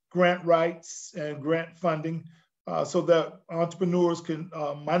 grant rights, and grant funding so that entrepreneurs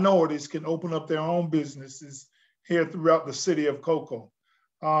minorities can open up their own businesses here throughout the city of Cocoa.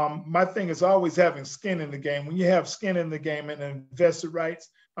 My thing is always having skin in the game. When you have skin in the game and invested rights,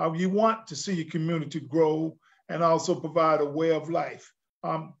 you want to see your community grow and also provide a way of life.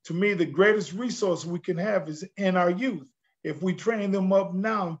 To me, the greatest resource we can have is in our youth. If we train them up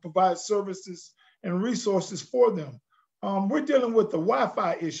now and provide services and resources for them. We're dealing with the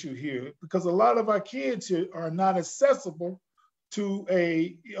Wi-Fi issue here because a lot of our kids here are not accessible to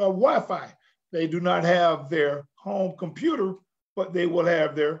a Wi-Fi. They do not have their home computer, but they will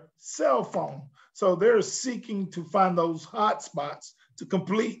have their cell phone. So they're seeking to find those hotspots to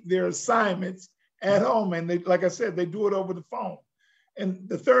complete their assignments at home. And they, like I said, they do it over the phone. And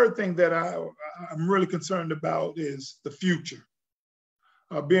the third thing that I'm really concerned about is the future.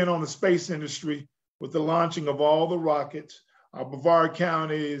 Being on the space industry with the launching of all the rockets, Brevard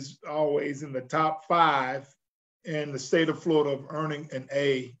County is always in the top 5 in the state of Florida of earning an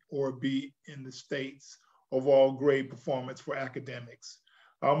A or a B in the state's overall grade performance for academics.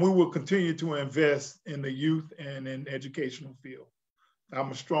 We will continue to invest in the youth and in educational field.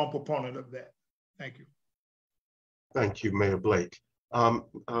 I'm a strong proponent of that. Thank you. Thank you, Mayor Blake.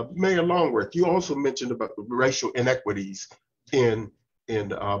 Mayor Longworth, you also mentioned about the racial inequities in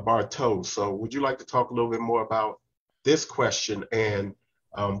Bartow. So would you like to talk a little bit more about this question and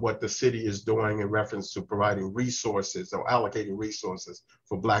what the city is doing in reference to providing resources or allocating resources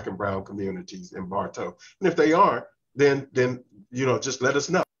for Black and Brown communities in Bartow? And if they aren't, then you know, just let us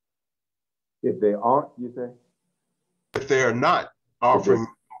know. If they aren't, you say? If they are not offering,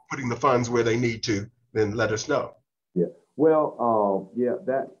 putting the funds where they need to, then let us know. Yeah. Well, yeah,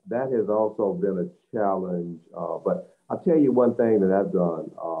 that has also been a challenge. But I'll tell you one thing that I've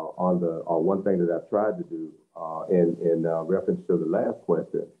done one thing that I've tried to do in reference to the last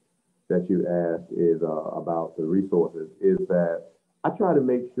question that you asked is about the resources, is that I've tried to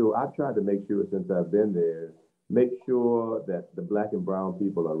make sure since I've been there, make sure that the Black and Brown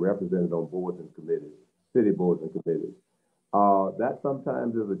people are represented on boards and committees, city boards and committees. That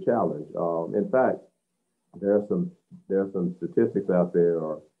sometimes is a challenge. In fact, there are some statistics out there,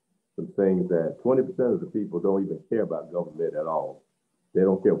 or some things that 20% of the people don't even care about government at all. They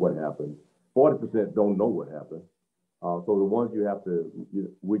don't care what happens. 40% don't know what happened. So the ones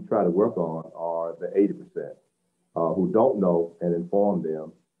we try to work on are the 80% who don't know, and inform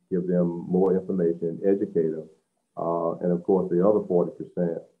them, give them more information, educate them. And of course, the other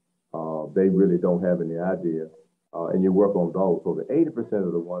 40%, they really don't have any idea. And you work on those. So the 80%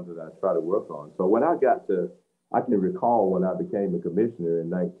 are the ones that I try to work on. So when I can recall when I became a commissioner in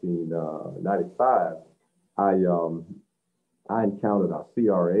 1995, I encountered our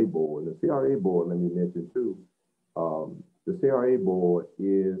CRA board. And the CRA board, let me mention too, the CRA board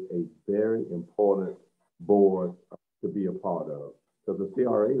is a very important board to be a part of, because the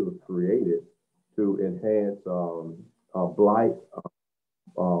CRA was created to enhance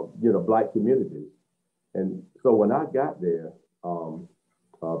Black communities. And so when I got there,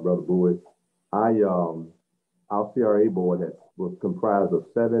 Brother Bowie, our CRA board was comprised of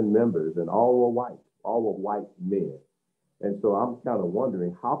 7 members, and all were white men. And so I'm kind of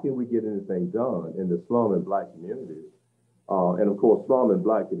wondering, how can we get anything done in the slum and Black communities? And of course, slum and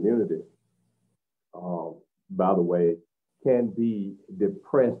Black communities, by the way, can be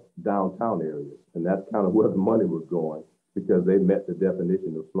depressed downtown areas. And that's kind of where the money was going, because they met the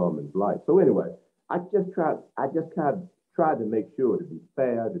definition of slum and Black. So anyway, I just kind of tried to make sure to be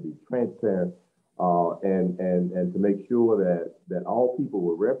fair, to be transparent, and to make sure that all people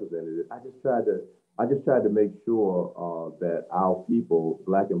were represented. I just tried to make sure that our people,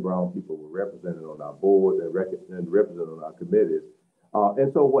 Black and Brown people, were represented on our boards and represented on our committees.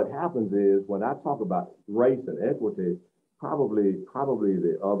 And so what happens is, when I talk about race and equity, probably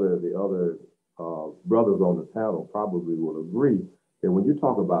the other brothers on the panel probably will agree that when you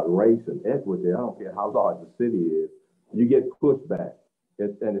talk about race and equity, I don't care how large the city is, you get pushback,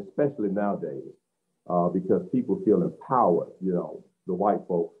 and especially nowadays, because people feel empowered, you know, the white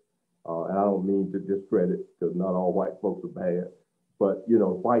folks. And I don't mean to discredit, because not all white folks are bad, but, you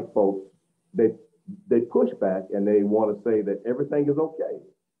know, white folks, they push back, and they want to say that everything is okay.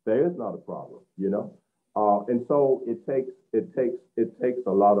 There is not a problem, you know. And so it takes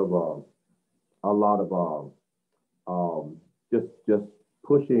a lot of just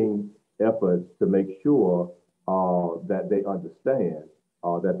pushing efforts to make sure that they understand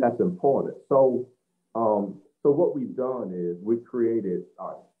that that's important. So what we've done is we created,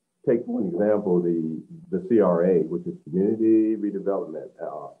 take one example, the CRA, which is Community Redevelopment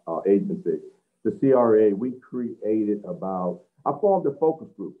Agency. The CRA, we created I formed a focus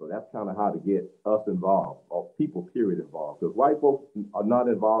group, so that's kind of how to get us involved, or people period involved, because white folks are not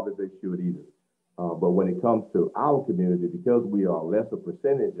involved as they should either. But when it comes to our community, because we are a lesser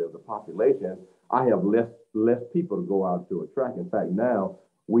percentage of the population, I have less people to go out to attract. In fact, now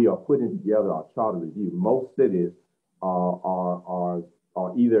we are putting together our charter review. Most cities are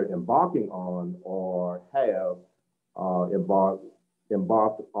either embarking on or have embarked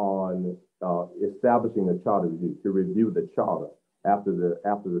on establishing a charter review to review the charter after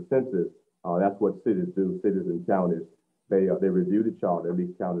the census. That's what cities do. Cities and counties, They review the charter, at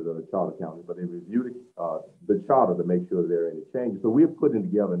least counted on the charter county, but they review the charter to make sure there are any changes. So we're putting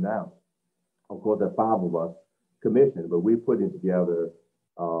together now, of course, there are 5 of us commissioned, but we're putting together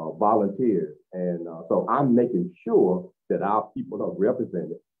volunteers. And so I'm making sure that our people are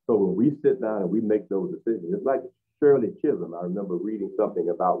represented. So when we sit down and we make those decisions, it's like Shirley Chisholm. I remember reading something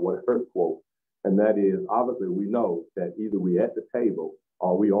about one of her quotes, and that is, obviously we know that either we at the table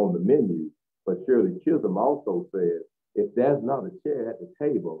or we on the menu, but Shirley Chisholm also said, if there's not a chair at the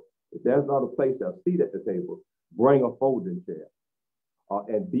table, if there's not a place, a seat at the table, bring a folding chair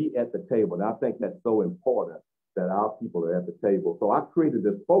and be at the table. And I think that's so important that our people are at the table. So I created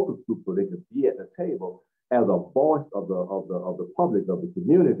this focus group so they could be at the table as a voice of the public, of the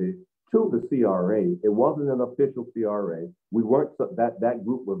community, to the CRA. It wasn't an official CRA. We weren't, that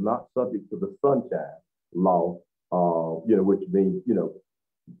group was not subject to the Sunshine Law, which means,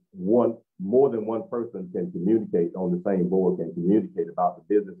 more than one person can communicate on the same board, can communicate about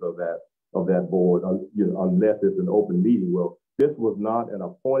the business of that board, unless it's an open meeting. Well, this was not an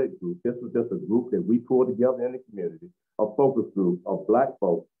appointed group. This was just a group that we pulled together in the community, a focus group of Black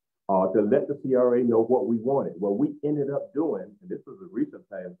folks, to let the CRA know what we wanted. Well, we ended up doing, and this was a recent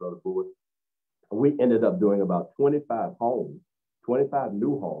past for the board, we ended up doing about 25 homes, 25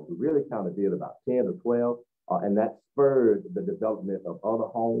 new homes. We really kind of did about 10 or 12, and that spurred the development of other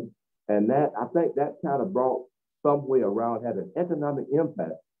homes. And that, I think that kind of brought some way around, had an economic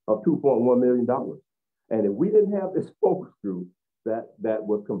impact of $2.1 million. And if we didn't have this focus group that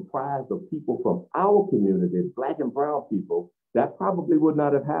was comprised of people from our community, Black and brown people, that probably would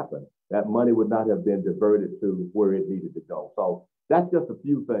not have happened. That money would not have been diverted to where it needed to go. So that's just a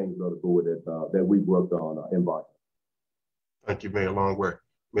few things on the board that we worked on in Boston. Thank you, Mayor Longworth.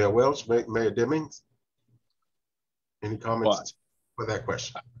 Mayor Welch, Mayor Demings, any comments for that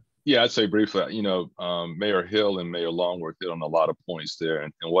question? Yeah, I'd say briefly, Mayor Hill and Mayor Longworth hit on a lot of points there.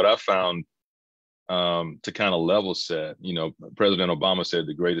 And what I found to kind of level set, President Obama said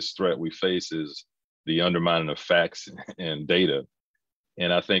the greatest threat we face is the undermining of facts and data.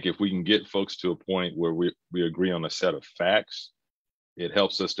 And I think if we can get folks to a point where we agree on a set of facts, it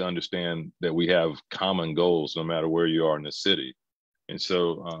helps us to understand that we have common goals no matter where you are in the city. And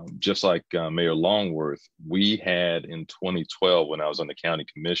so just like Mayor Longworth, we had in 2012, when I was on the county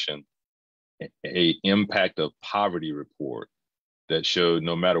commission, a impact of poverty report that showed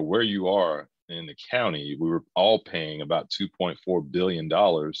no matter where you are in the county, we were all paying about $2.4 billion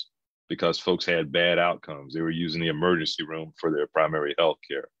because folks had bad outcomes. They were using the emergency room for their primary health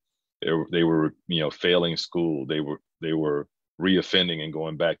care. They were failing school. They were reoffending and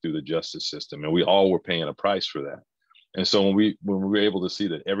going back through the justice system. And we all were paying a price for that. And so when we were able to see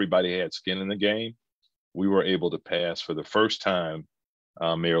that everybody had skin in the game, we were able to pass for the first time,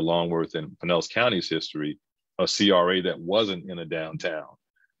 Mayor Longworth in Pinellas County's history, a CRA that wasn't in a downtown,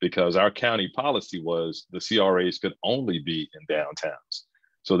 because our county policy was the CRAs could only be in downtowns.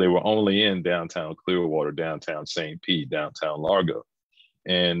 So they were only in downtown Clearwater, downtown St. Pete, downtown Largo.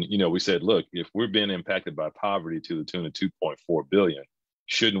 And, we said, look, if we're being impacted by poverty to the tune of $2.4 billion,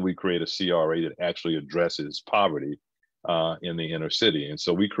 shouldn't we create a CRA that actually addresses poverty in the inner city? And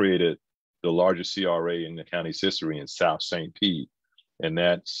so we created the largest CRA in the county's history in South St. Pete. And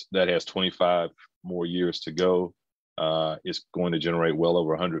that has 25 more years to go. It's going to generate well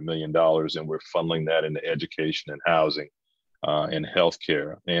over $100 million. And we're funneling that into education and housing and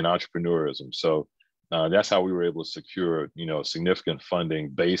healthcare and entrepreneurism. So that's how we were able to secure, significant funding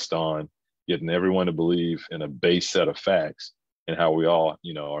based on getting everyone to believe in a base set of facts and how we all,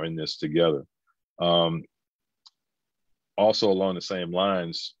 are in this together. Also along the same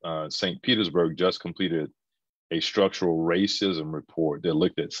lines, St. Petersburg just completed a structural racism report that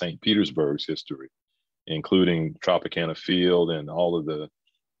looked at St. Petersburg's history, including Tropicana Field and all of the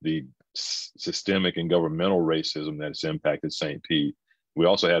systemic and governmental racism that has impacted St. Pete. We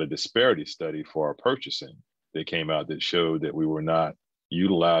also had a disparity study for our purchasing that came out that showed that we were not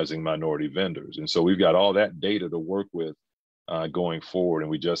utilizing minority vendors. And so we've got all that data to work with going forward. And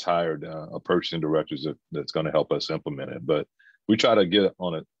we just hired a purchasing director that's going to help us implement it. But we try to get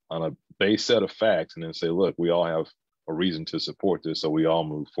on a base set of facts and then say, look, we all have a reason to support this, so we all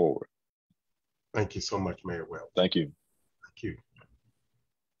move forward. Thank you so much, Mayor Welch. Thank you. Thank you.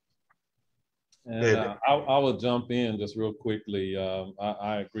 And I will jump in just real quickly.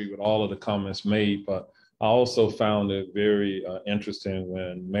 I agree with all of the comments made, but I also found it very interesting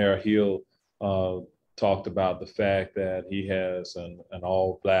when Mayor Hill talked about the fact that he has an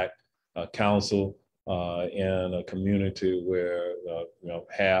all-Black council in a community where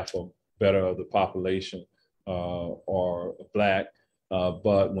half or better of the population are Black.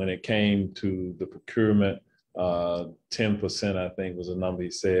 But when it came to the procurement 10%, I think was the number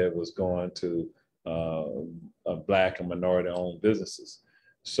he said, was going to Black and minority-owned businesses.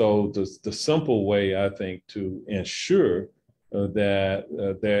 So the simple way, I think, to ensure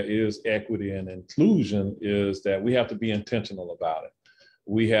that there is equity and inclusion is that we have to be intentional about it.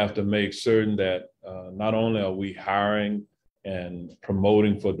 We have to make certain that not only are we hiring and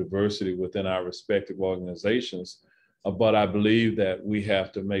promoting for diversity within our respective organizations, but I believe that we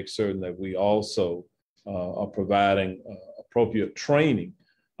have to make certain that we also are providing appropriate training.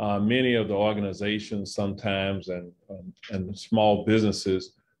 Many of the organizations sometimes and small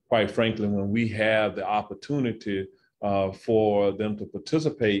businesses, quite frankly, when we have the opportunity for them to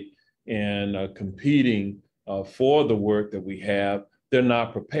participate in competing for the work that we have, they're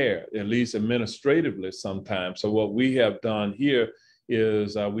not prepared, at least administratively sometimes. So what we have done here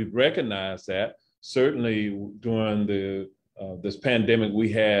is we've recognized that. Certainly during this pandemic,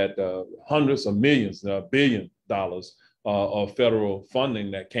 we had hundreds of millions, $1 billion of federal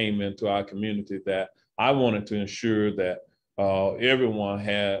funding that came into our community that I wanted to ensure that everyone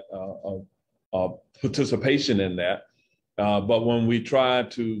had a participation in that. But when we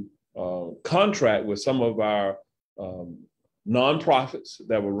tried to contract with some of our nonprofits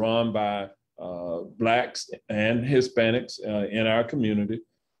that were run by Blacks and Hispanics in our community,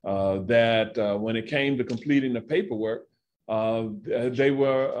 that when it came to completing the paperwork, they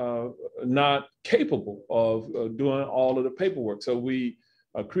were not capable of doing all of the paperwork. So we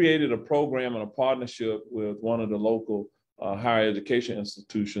created a program and a partnership with one of the local higher education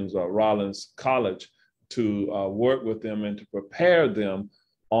institutions, Rollins College, to work with them and to prepare them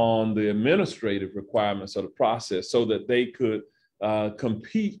on the administrative requirements of the process so that they could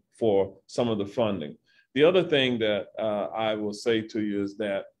compete for some of the funding. The other thing that I will say to you is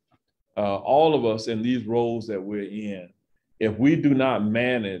that all of us in these roles that we're in, if we do not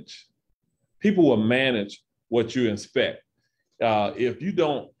manage, people will manage what you inspect. If you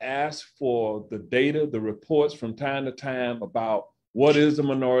don't ask for the data, the reports from time to time about what is the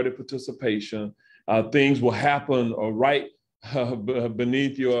minority participation, things will happen right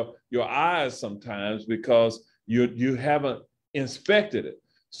beneath your eyes sometimes because you haven't inspected it.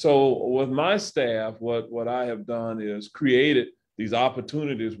 So with my staff, what I have done is created these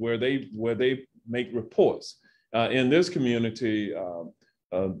opportunities where they make reports. In this community,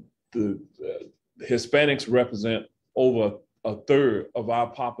 the Hispanics represent over a third of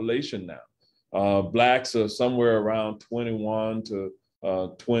our population now. Blacks are somewhere around 21 to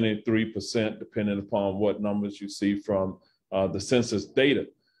 23%, depending upon what numbers you see from the census data.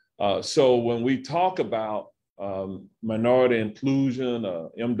 So when we talk about minority inclusion,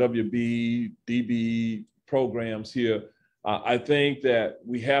 MWB, DB programs here, I think that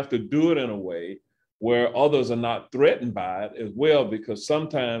we have to do it in a way where others are not threatened by it as well, because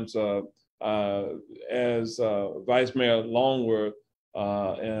sometimes, as Vice Mayor Longworth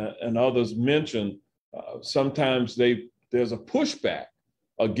and others mentioned, sometimes there's a pushback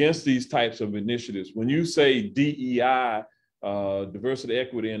against these types of initiatives. When you say DEI, diversity,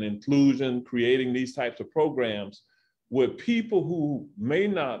 equity, and inclusion, creating these types of programs with people who may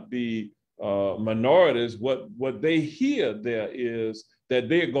not be minorities, what they hear there is that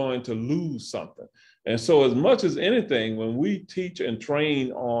they're going to lose something. And so as much as anything, when we teach and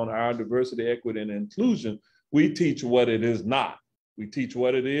train on our diversity, equity, and inclusion, we teach what it is not. We teach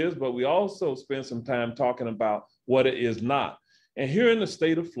what it is, but we also spend some time talking about what it is not. And here in the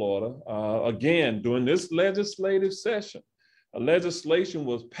state of Florida, again, during this legislative session, a legislation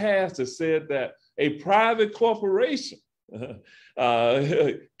was passed that said that a private corporation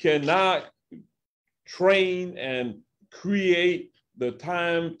cannot train and create the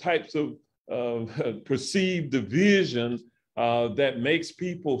types of perceived division that makes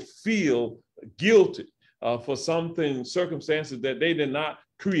people feel guilty for circumstances that they did not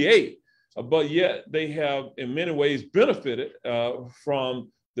create, but yet they have in many ways benefited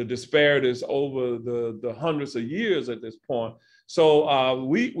from the disparities over the hundreds of years at this point. So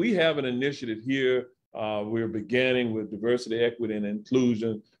we have an initiative here. We're beginning with diversity, equity, and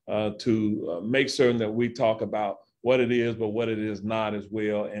inclusion to make certain that we talk about what it is, but what it is not as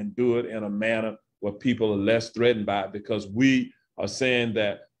well, and do it in a manner where people are less threatened by it, because we are saying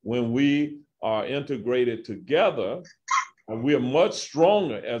that when we are integrated together, we are much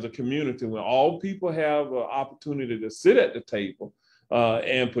stronger as a community when all people have an opportunity to sit at the table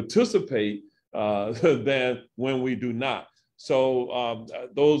and participate than when we do not. So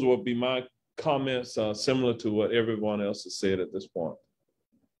those will be my comments, similar to what everyone else has said at this point.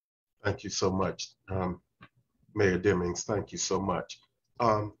 Thank you so much, Mayor Demings. Thank you so much.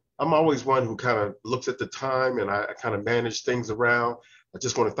 I'm always one who kind of looks at the time, and I kind of manage things around. I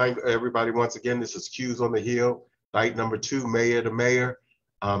just want to thank everybody once again. This is Cues on the Hill, night number 2, Mayor to Mayor.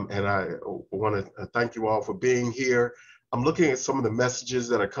 And I want to thank you all for being here. I'm looking at some of the messages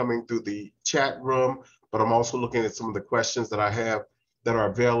that are coming through the chat room, but I'm also looking at some of the questions that I have that are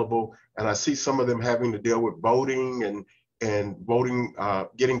available. And I see some of them having to deal with voting and voting,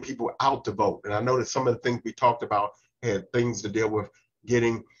 getting people out to vote. And I know that some of the things we talked about had things to deal with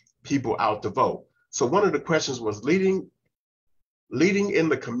getting people out to vote. So one of the questions was leading in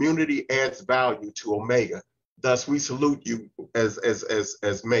the community adds value to Omega. Thus, we salute you as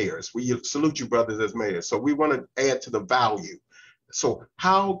mayors. We salute you, brothers, as mayors. So we want to add to the value. So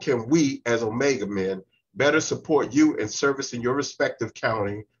how can we, as Omega men, better support you in service in your respective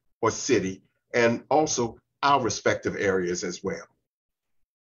county or city, and also our respective areas as well?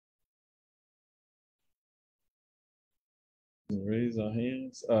 Raise our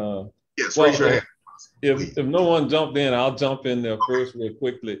hands. Yes, raise your hand. If no one jumped in, I'll jump in there first real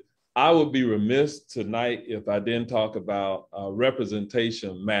quickly. I would be remiss tonight if I didn't talk about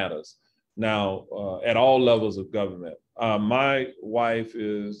representation matters. Now, at all levels of government. My wife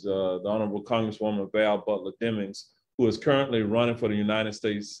is the Honorable Congresswoman Val Butler Demings, who is currently running for the United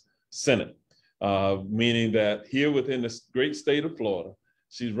States Senate, meaning that here within the great state of Florida,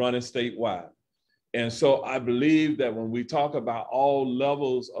 she's running statewide. And so I believe that when we talk about all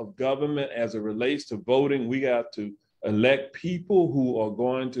levels of government as it relates to voting, we got to elect people who are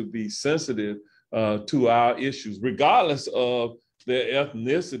going to be sensitive to our issues, regardless of their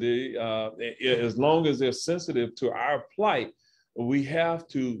ethnicity. As long as they're sensitive to our plight, we have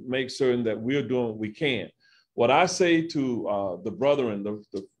to make certain that we're doing what we can. What I say to the brethren,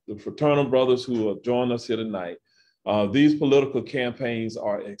 the fraternal brothers who have joined us here tonight, these political campaigns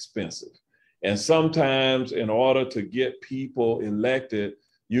are expensive. And sometimes in order to get people elected,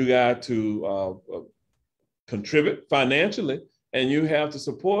 you got to contribute financially, and you have to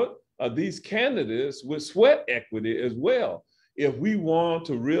support these candidates with sweat equity as well. If we want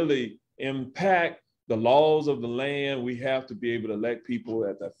to really impact the laws of the land, we have to be able to elect people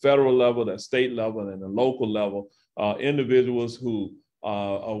at the federal level, the state level, and the local level, individuals who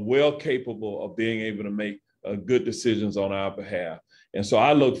are well capable of being able to make good decisions on our behalf. And so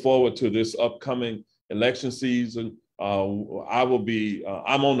I look forward to this upcoming election season. I will be,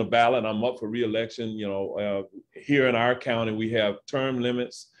 I'm on the ballot, I'm up for re-election. You know, here in our county, we have term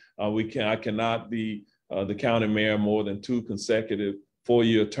limits. I cannot be the county mayor more than 2 consecutive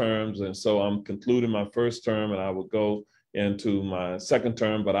 4-year terms. And so I'm concluding my first term and I will go into my second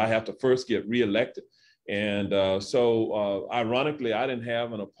term, but I have to first get re-elected. And so ironically, I didn't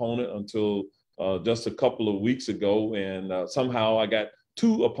have an opponent until just a couple of weeks ago. And somehow I got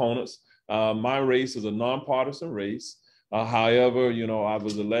 2 opponents. My race is a nonpartisan race. However, you know, I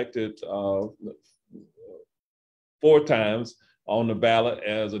was elected 4 times on the ballot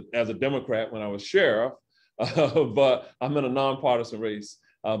as a Democrat when I was sheriff, but I'm in a nonpartisan race.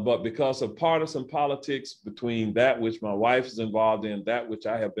 But because of partisan politics between that which my wife is involved in, that which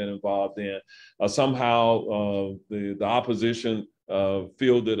I have been involved in, somehow the opposition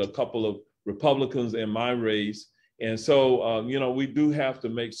fielded a couple of Republicans in my race. And so, you know, we do have to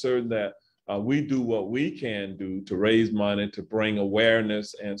make certain that we do what we can do to raise money, to bring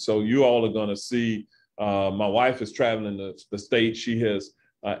awareness. And so you all are going to see, my wife is traveling the state. She has,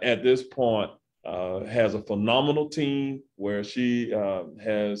 at this point, has a phenomenal team where she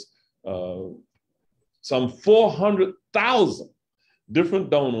has some 400,000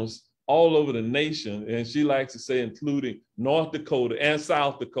 different donors all over the nation. And she likes to say, including North Dakota and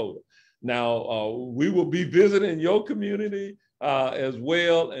South Dakota. Now, we will be visiting your community as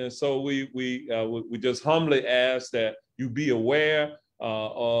well. And so we just humbly ask that you be aware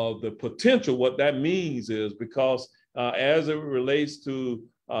of the potential. What that means is because as it relates to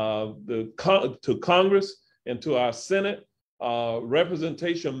Congress and to our Senate,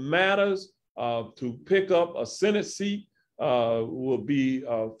 representation matters. To pick up a Senate seat will be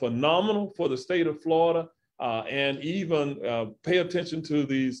phenomenal for the state of Florida, and even pay attention to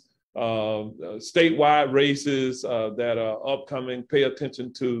these statewide races that are upcoming. Pay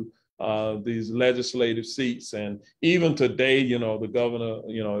attention to these legislative seats. And even today, you know, the governor,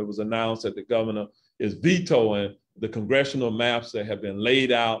 you know, it was announced that the governor is vetoing the congressional maps that have been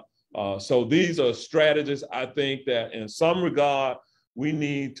laid out. So these are strategies. I think that in some regard, we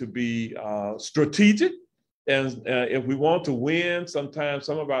need to be strategic. And if we want to win, sometimes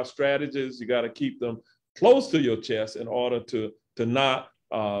some of our strategies, you got to keep them close to your chest in order to not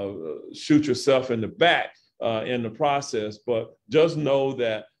shoot yourself in the back in the process. But just know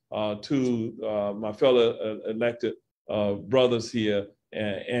that to my fellow elected brothers here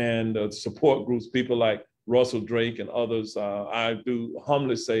and support groups, people like Russell Drake and others. I do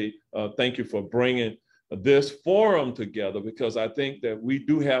humbly say thank you for bringing this forum together, because I think that we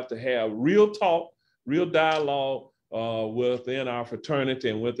do have to have real talk, real dialogue within our fraternity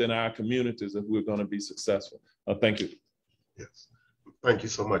and within our communities if we're going to be successful. Thank you. Yes. Thank you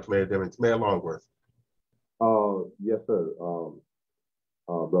so much, Mayor Demings. Mayor Longworth. Yes, sir.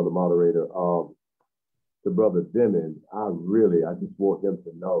 Brother Moderator. To Brother Demings, I just want him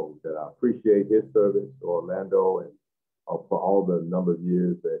to know that I appreciate his service to Orlando and for all the number of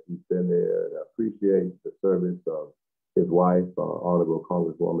years that he's been there. And I appreciate the service of his wife, Honorable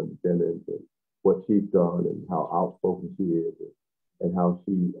Congresswoman Demings, and what she's done and how outspoken she is, and how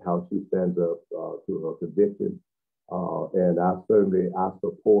she stands up to her conviction. And I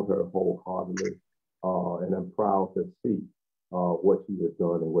support her wholeheartedly, and I'm proud to see what she has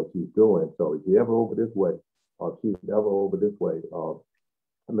done and what she's doing. So if you're ever over this way, or she's ever over this way,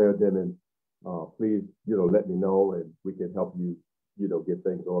 Mayor Demings, please, let me know, and we can help you, get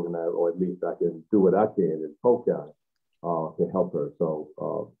things organized, or at least I can do what I can in Polk County to help her. So,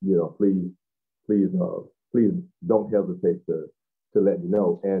 please don't hesitate to let me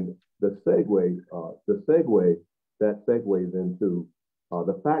know. And the segue that segues into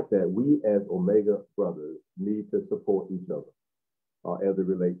the fact that we as Omega brothers need to support each other as it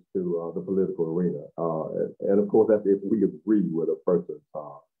relates to the political arena. And of course, that's if we agree with a person.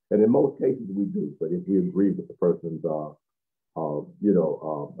 And in most cases we do, but if we agree with the person's,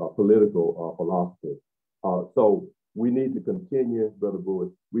 political philosophy. So we need to continue, Brother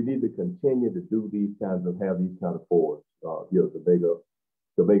Bowie, we need to continue to do have these kind of forums,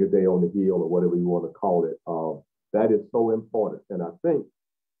 the bigger day on the hill, or whatever you want to call it. That is so important. And I think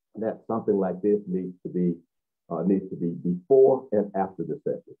that something like this needs to be before and after the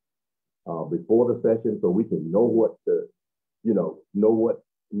session. Before the session, so we can know what's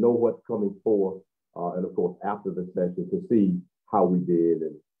coming forth, and of course after the session to see how we did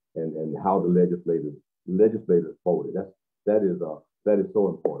and how the legislators voted. That is so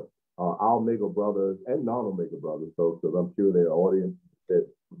important. Our Omega brothers and non-Omega brothers, so because I'm sure the audience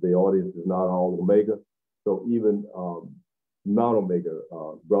is not all Omega. So even non-Omega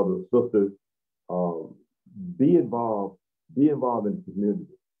brothers, sisters, be involved in the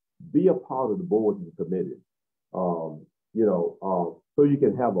community, be a part of the boards and committees, so you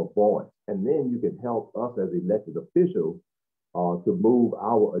can have a voice, and then you can help us as elected officials to move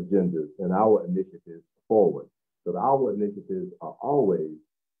our agendas and our initiatives forward. So our initiatives are always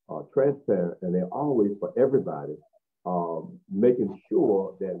transparent, and they're always for everybody, making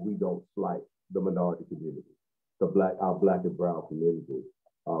sure that we don't slight the minority community, our Black and brown community.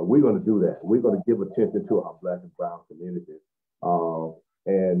 We're going to do that. We're going to give attention to our Black and brown community.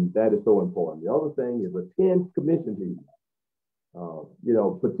 And that is so important. The other thing is attend commission meetings.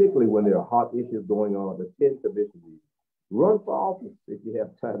 Particularly when there are hot issues going on, attend commission meetings. Run for office if you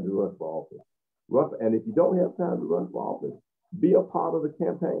have time to run for office. And if you don't have time to run for office, be a part of the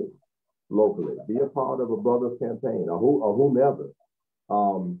campaign locally. Be a part of a brother's campaign or whomever.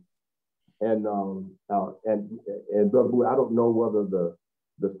 And Brother Bowie, I don't know whether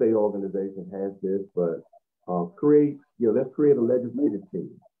the state organization has this, but let's create a legislative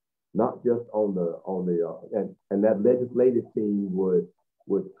team, not just and that legislative team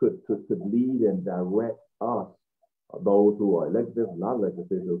could lead and direct us, those who are elected officials, non-elected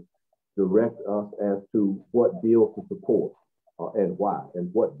officials, direct us as to what bills to support and why,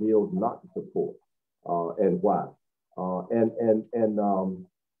 and what bills not to support and why,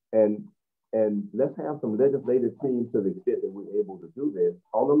 and let's have some legislative teams to the extent that we're able to do this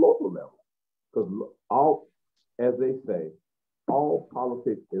on the local level, because as they say, all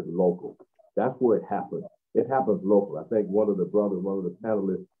politics is local. That's where it happens. It happens local. I think one of the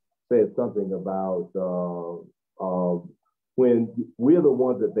panelists said something about when we're the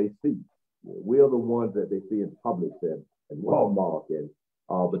ones that they see. We're the ones that they see in Publix and Walmart,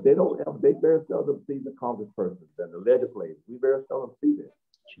 but they very seldom see the congresspersons and the legislators. We very seldom see them.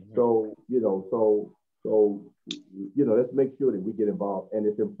 So let's make sure that we get involved, and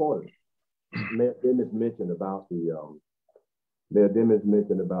it's important. Mayor Demings mentioned about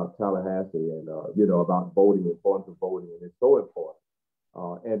Tallahassee and about voting, importance of voting, and it's so important.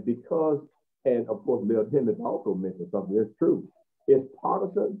 And of course, Mayor Demings also mentioned something that's true. It's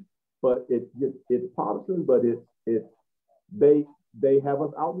partisan, but they have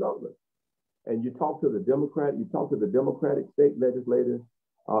us outnumbered. And you talk to the Democratic state legislators,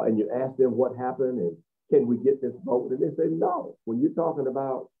 and you ask them what happened and can we get this vote, and they say no. When you're talking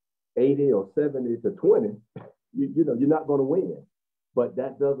about 80 or 70 to 20, you're not going to win. But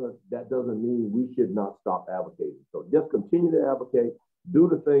that doesn't mean we should not stop advocating. So just continue to advocate. do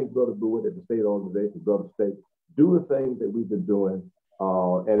the things, Brother Bowie, that the state organization, Brother State, do the things that we've been doing.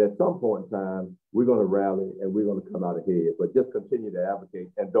 And at some point in time, we're going to rally and we're going to come out ahead. But just continue to advocate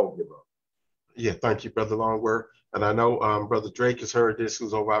and don't give up. Yeah, thank you, Brother Longworth. And I know Brother Drake has heard this,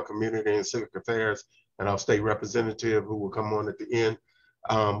 who's over our community and civic affairs, and our state representative, who will come on at the end.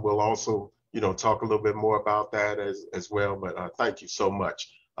 We'll also, talk a little bit more about that as well. But thank you so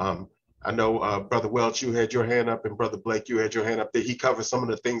much. I know, Brother Welch, you had your hand up, and Brother Blake, you had your hand up. Did he cover some of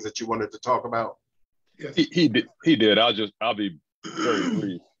the things that you wanted to talk about? Yes. He did. I'll be very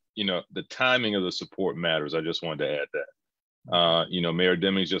brief. The timing of the support matters. I just wanted to add that. Mayor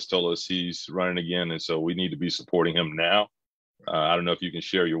Demings just told us he's running again, and so we need to be supporting him now. I don't know if you can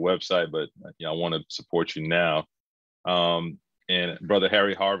share your website, but I want to support you now. And Brother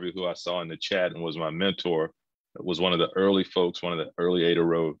Harry Harvey, who I saw in the chat and was my mentor, was one of the early folks, one of the early Ada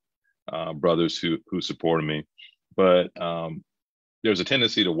Road brothers who supported me. But there's a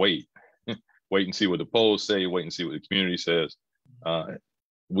tendency to wait and see what the polls say, wait and see what the community says.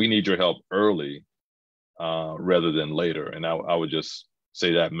 We need your help early rather than later. And I would just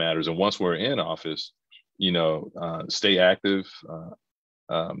say that matters. And once we're in office, stay active.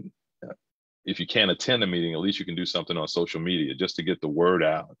 If you can't attend a meeting, at least you can do something on social media just to get the word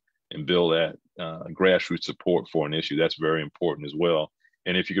out and build that grassroots support for an issue. That's very important as well.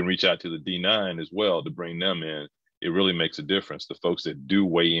 And if you can reach out to the D9 as well to bring them in, it really makes a difference. The folks that do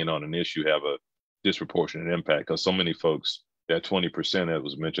weigh in on an issue have a disproportionate impact, because so many folks, that 20% that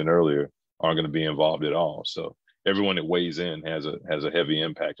was mentioned earlier, aren't going to be involved at all. So everyone that weighs in has a heavy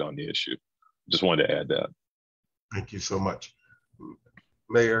impact on the issue. Just wanted to add that. Thank you so much.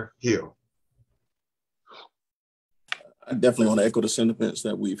 Mayor Hill. I definitely want to echo the sentiments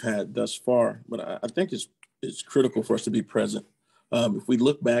that we've had thus far, but I think it's critical for us to be present. If we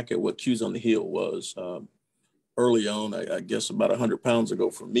look back at what Q's on the Hill was early on, I guess about 100 pounds ago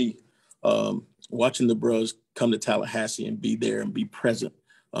for me, watching the bros come to Tallahassee and be there and be present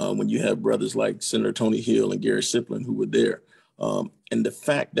when you have brothers like Senator Tony Hill and Gary Siplin who were there. And the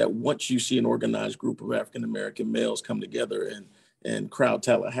fact that once you see an organized group of African-American males come together and crowd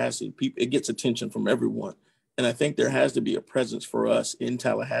Tallahassee, it gets attention from everyone. And I think there has to be a presence for us in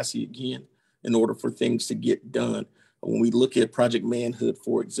Tallahassee again in order for things to get done. When we look at Project Manhood,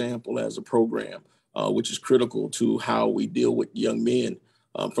 for example, as a program, which is critical to how we deal with young men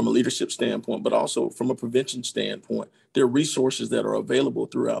from a leadership standpoint, but also from a prevention standpoint, there are resources that are available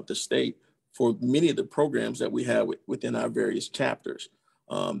throughout the state for many of the programs that we have within our various chapters.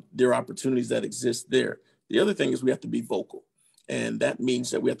 There are opportunities that exist there. The other thing is we have to be vocal. And that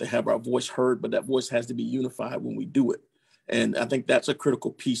means that we have to have our voice heard, but that voice has to be unified when we do it. And I think that's a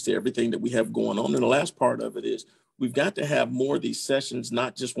critical piece to everything that we have going on. And the last part of it is we've got to have more of these sessions,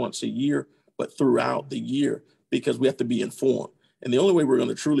 not just once a year, but throughout the year, because we have to be informed. And the only way we're going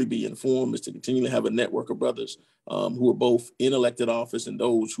to truly be informed is to continue to have a network of brothers who are both in elected office and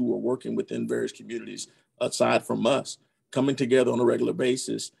those who are working within various communities aside from us, coming together on a regular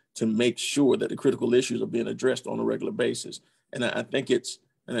basis to make sure that the critical issues are being addressed on a regular basis. And I think it's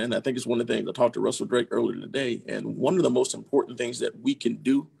one of the things I talked to Russell Drake earlier today. And one of the most important things that we can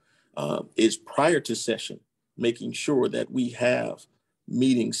do is prior to session, making sure that we have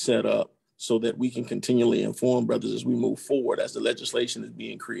meetings set up so that we can continually inform brothers as we move forward, as the legislation is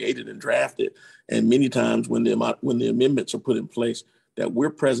being created and drafted. And many times when the amendments are put in place, that we're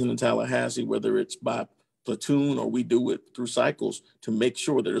present in Tallahassee, whether it's by platoon or we do it through cycles, to make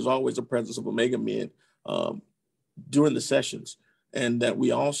sure that there's always a presence of Omega men during the sessions, and that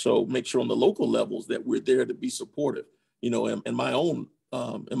we also make sure on the local levels that we're there to be supportive. In my own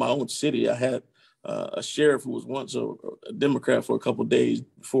city, I had a sheriff who was once a Democrat for a couple of days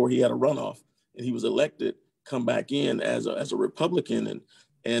before he had a runoff, and he was elected, come back in as a Republican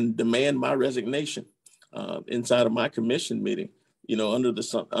and demand my resignation inside of my commission meeting. Under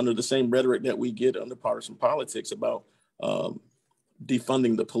the same rhetoric that we get under partisan politics about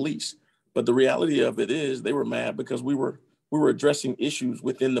defunding the police. But the reality of it is they were mad because we were addressing issues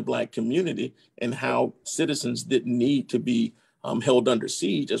within the Black community and how citizens didn't need to be held under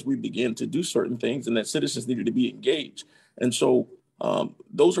siege as we began to do certain things, and that citizens needed to be engaged. And so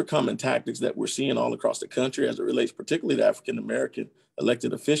those are common tactics that we're seeing all across the country as it relates particularly to African-American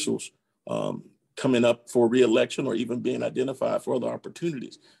elected officials coming up for re-election or even being identified for other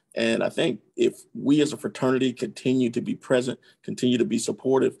opportunities. And I think if we as a fraternity continue to be present, continue to be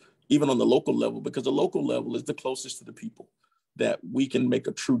supportive, even on the local level, because the local level is the closest to the people, that we can make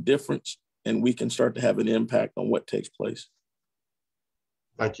a true difference and we can start to have an impact on what takes place.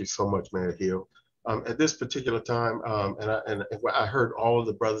 Thank you so much, Mayor Hill. at this particular time, and I heard all of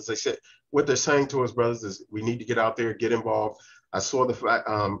the brothers, they said, what they're saying to us, brothers, is we need to get out there, get involved. I saw the fact,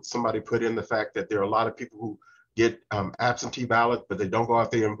 somebody put in the fact that there are a lot of people who get absentee ballot, but they don't go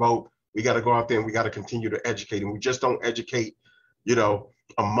out there and vote. We got to go out there and we got to continue to educate. And we just don't educate, you know,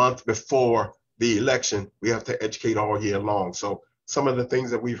 a month before the election. We have to educate all year long. So some of the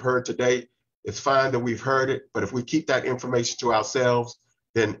things that we've heard today, it's fine that we've heard it, but if we keep that information to ourselves,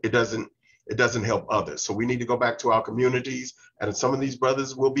 then it doesn't help others. So we need to go back to our communities, and some of these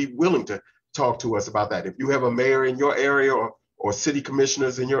brothers will be willing to talk to us about that. If you have a mayor in your area or city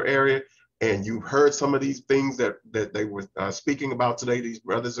commissioners in your area, and you heard some of these things that they were speaking about today, these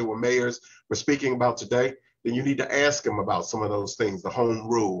brothers who were mayors were speaking about today, then you need to ask them about some of those things, the home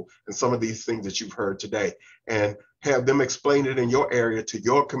rule and some of these things that you've heard today, and have them explain it in your area to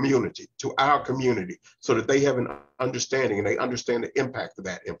your community, to our community, so that they have an understanding and they understand the impact of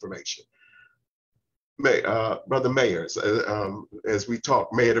that information. Brother Mayors, as we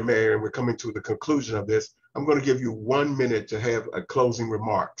talk mayor to mayor, and we're coming to the conclusion of this, I'm going to give you 1 minute to have a closing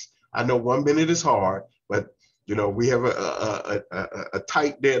remarks. I know 1 minute is hard, but you know we have a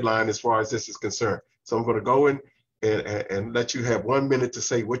tight deadline as far as this is concerned. So I'm going to go in and let you have 1 minute to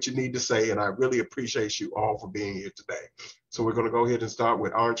say what you need to say, and I really appreciate you all for being here today. So we're going to go ahead and start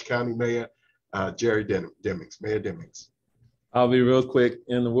with Orange County Mayor Jerry Demings. Mayor Demings. I'll be real quick.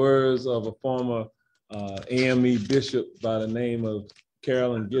 In the words of a former AME bishop by the name of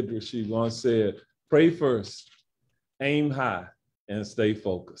Carolyn Gidrich, she once said, "Pray first, aim high, and stay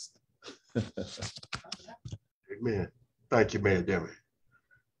focused." Amen. Thank you, Mayor Demings.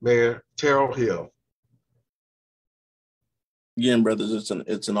 Mayor Terrell Hill. Again, brothers,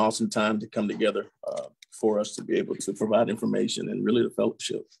 it's an awesome time to come together for us to be able to provide information and really the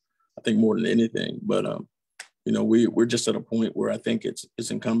fellowship, I think, more than anything. But you know, we're just at a point where I think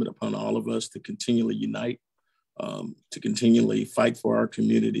it's incumbent upon all of us to continually unite, to continually fight for our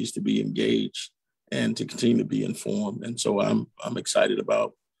communities, to be engaged, and to continue to be informed. And so I'm excited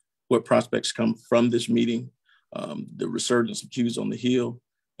about what prospects come from this meeting, the resurgence of Q's on the Hill,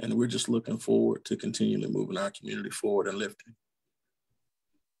 and we're just looking forward to continually moving our community forward and lifting.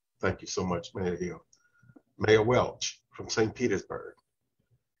 Thank you so much, Mayor Hill. Mayor Welch from St. Petersburg.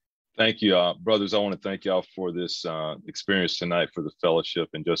 Thank you, brothers. I want to thank y'all for this experience tonight, for the fellowship,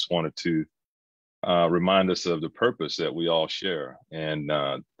 and just wanted to remind us of the purpose that we all share, and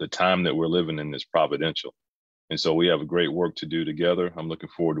the time that we're living in is providential. And so we have a great work to do together. I'm looking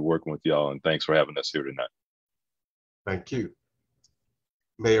forward to working with y'all, and thanks for having us here tonight. Thank you.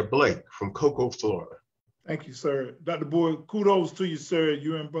 Mayor Blake from Cocoa, Florida. Thank you, sir. Dr. Boyd, kudos to you, sir,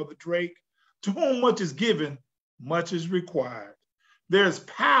 you and Brother Drake. To whom much is given, much is required. There's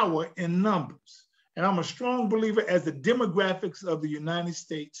power in numbers. And I'm a strong believer, as the demographics of the United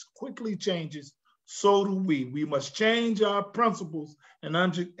States quickly changes, so do we. We must change our principles and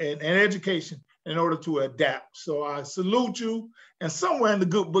education in order to adapt. So I salute you. And somewhere in the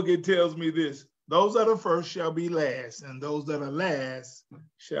good book, it tells me this: those that are first shall be last, and those that are last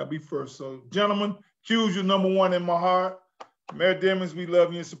shall be first. So gentlemen, Q's you number one in my heart. Mayor Demings, we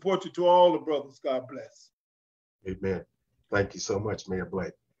love you and support you. To all the brothers, God bless. Amen. Thank you so much, Mayor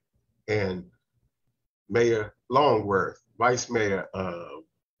Blake. And Mayor Longworth, Vice Mayor of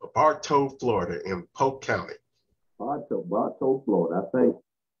Bartow, Florida, in Polk County. Bartow, Florida.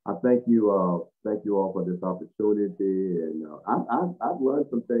 I thank you all for this opportunity, and I've learned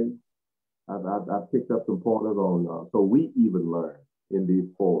some things. I've picked up some pointers on, so we even learn in these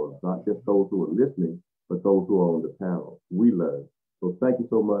forums, not just those who are listening, but those who are on the panel. We learn. So thank you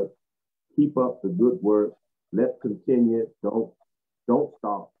so much. Keep up the good work. Let's continue. Don't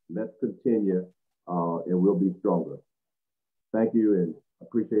stop. Let's continue, and we'll be stronger. Thank you, and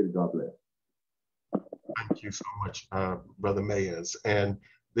appreciate it. God bless. Thank you so much, Brother Mayors. And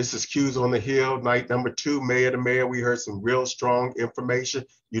this is Q's on the Hill, night number 2, Mayor to Mayor. We heard some real strong information.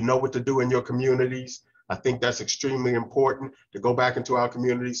 You know what to do in your communities. I think that's extremely important, to go back into our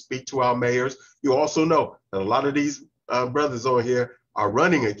communities, speak to our mayors. You also know that a lot of these brothers over here are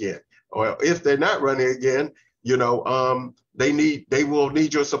running again, or if they're not running again, you know, they will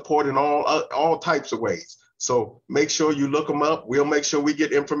need your support in all types of ways. So make sure you look them up. We'll make sure we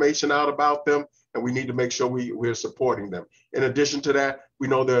get information out about them, and we need to make sure we're supporting them. In addition to that, we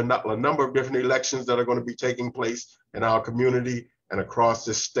know there are a number of different elections that are going to be taking place in our community and across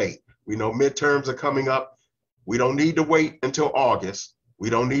this state. We know midterms are coming up. We don't need to wait until August. We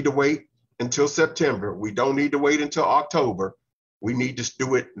don't need to wait until September. We don't need to wait until October. We need to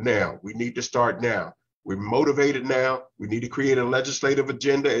do it now. We need to start now. We're motivated now. We need to create a legislative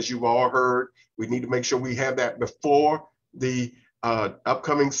agenda, as you've all heard. We need to make sure we have that before the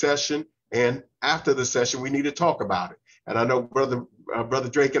upcoming session. And after the session, we need to talk about it. And I know Brother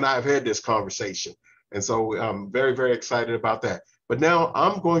Drake and I have had this conversation. And so I'm very, very excited about that. But now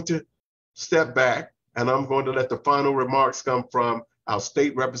I'm going to step back and I'm going to let the final remarks come from our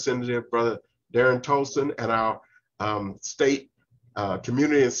state representative, Brother Darren Tolson, and our state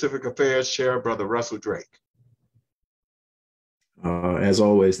community and civic affairs chair, Brother Russell Drake. As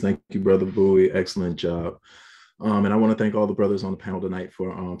always, thank you, Brother Bowie. Excellent job. And I want to thank all the brothers on the panel tonight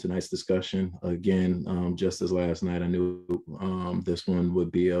for tonight's discussion. Again, just as last night, I knew this one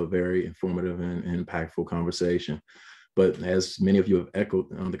would be a very informative and impactful conversation. But as many of you have echoed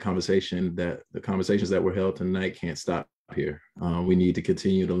the conversations that were held tonight can't stop here. We need to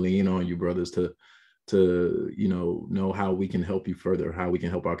continue to lean on you, brothers, to know how we can help you further, how we can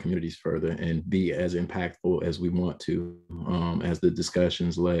help our communities further, and be as impactful as we want to, as the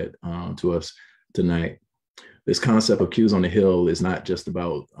discussions led to us tonight. This concept of Q's on the Hill is not just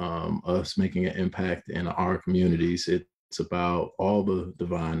about us making an impact in our communities. It's about all the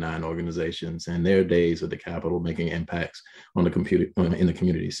Divine Nine organizations and their days at the Capitol making impacts on in the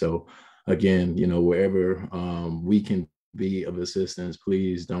community. So again, wherever we can be of assistance,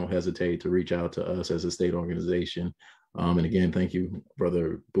 please don't hesitate to reach out to us as a state organization. And again, thank you,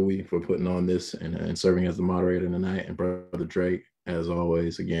 Brother Bowie, for putting on this and serving as the moderator tonight. And Brother Drake, as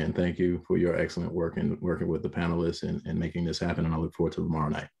always, again, thank you for your excellent work and working with the panelists and making this happen. And I look forward to tomorrow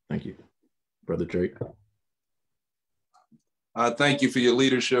night. Thank you. Brother Drake. Thank you for your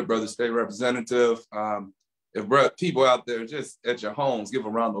leadership, Brother State Representative. If people out there just at your homes, give a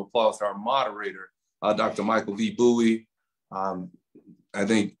round of applause to our moderator, Dr. Michael V. Bowie. I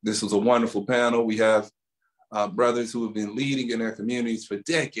think this was a wonderful panel. We have brothers who have been leading in their communities for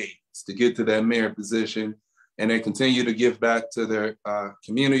decades to get to that mayor position, and they continue to give back to their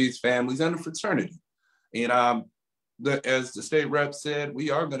communities, families, and the fraternity. And as the state rep said, we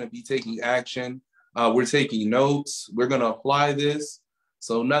are going to be taking action. We're taking notes. We're going to apply this.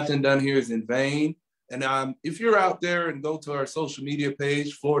 So nothing done here is in vain. And if you're out there and go to our social media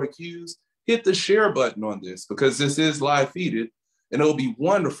page, Florida Q's, hit the share button on this, because this is live feeded, and it'll be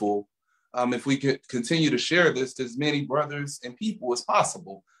wonderful if we could continue to share this to as many brothers and people as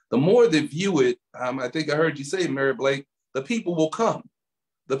possible. The more that view it, I think I heard you say, Mary Blake, the people will come.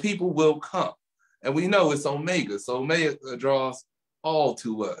 The people will come. And we know it's Omega, so Omega draws all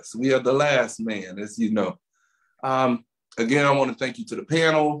to us. We are the last man, as you know. Again, I want to thank you to the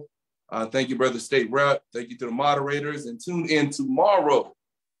panel. Thank you, Brother State Rep. Thank you to the moderators, and tune in tomorrow,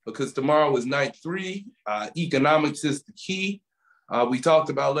 because tomorrow is night 3. Economics is the key. We talked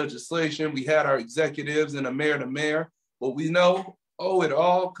about legislation. We had our executives and a mayor to mayor, but we know, it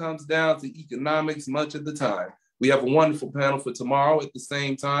all comes down to economics much of the time. We have a wonderful panel for tomorrow at the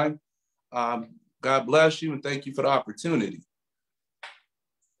same time. God bless you, and thank you for the opportunity.